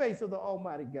from the face of the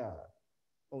Almighty God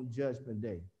on Judgment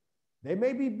Day. They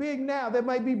may be big now. They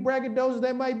might be braggadocious.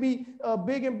 They might be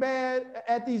big and bad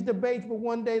at these debates, but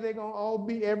one day they're going to all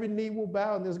be, every knee will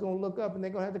bow, and they're going to look up, and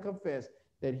they're going to have to confess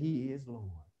that he is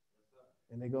Lord.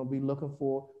 And they're going to be looking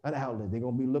for an outlet. They're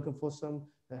going to be looking for some,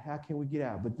 how can we get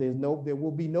out? But there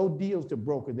will be no deals to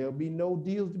broker. There'll be no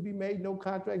deals to be made, no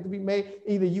contract to be made.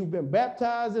 Either you've been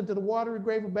baptized into the watery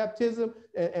grave of baptism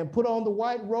and put on the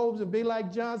white robes and be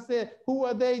like John said, who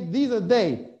are they? These are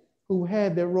they who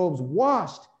had their robes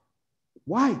washed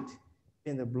white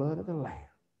in the blood of the Lamb.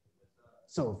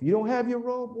 So if you don't have your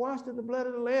robe washed in the blood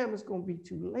of the Lamb, it's going to be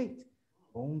too late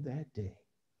on that day.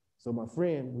 So my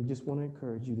friend, we just want to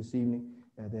encourage you this evening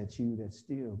that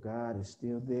still, God is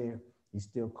still there. He's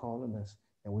still calling us,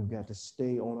 and we've got to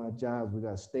stay on our jobs. We've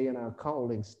got to stay in our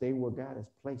calling, stay where God has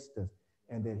placed us,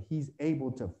 and that he's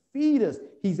able to feed us.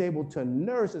 He's able to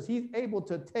nurse us. He's able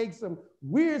to take some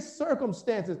weird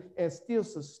circumstances and still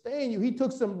sustain you. He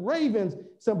took some ravens,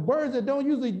 some birds that don't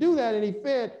usually do that, and he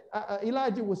fed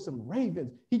Elijah with some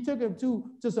ravens. He took him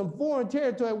to some foreign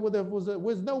territory where there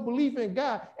was no belief in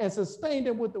God and sustained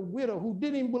him with a widow who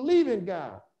didn't even believe in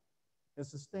God and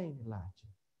sustained Elijah.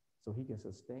 So he can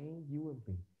sustain you and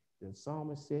me. The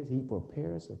psalmist says he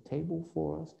prepares a table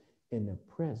for us in the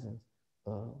presence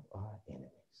of our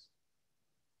enemies.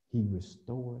 He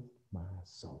restored my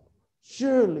soul.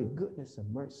 Surely goodness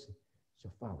and mercy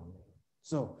shall follow me.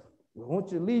 So we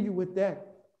want you to leave you with that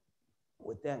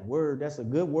word. That's a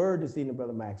good word this evening,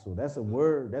 Brother Maxwell. That's a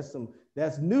word.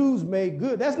 That's news made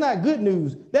good. That's not good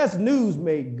news. That's news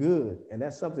made good. And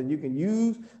that's something you can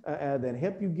use that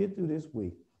help you get through this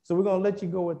week. So we're going to let you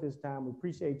go at this time. We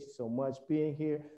appreciate you so much being here.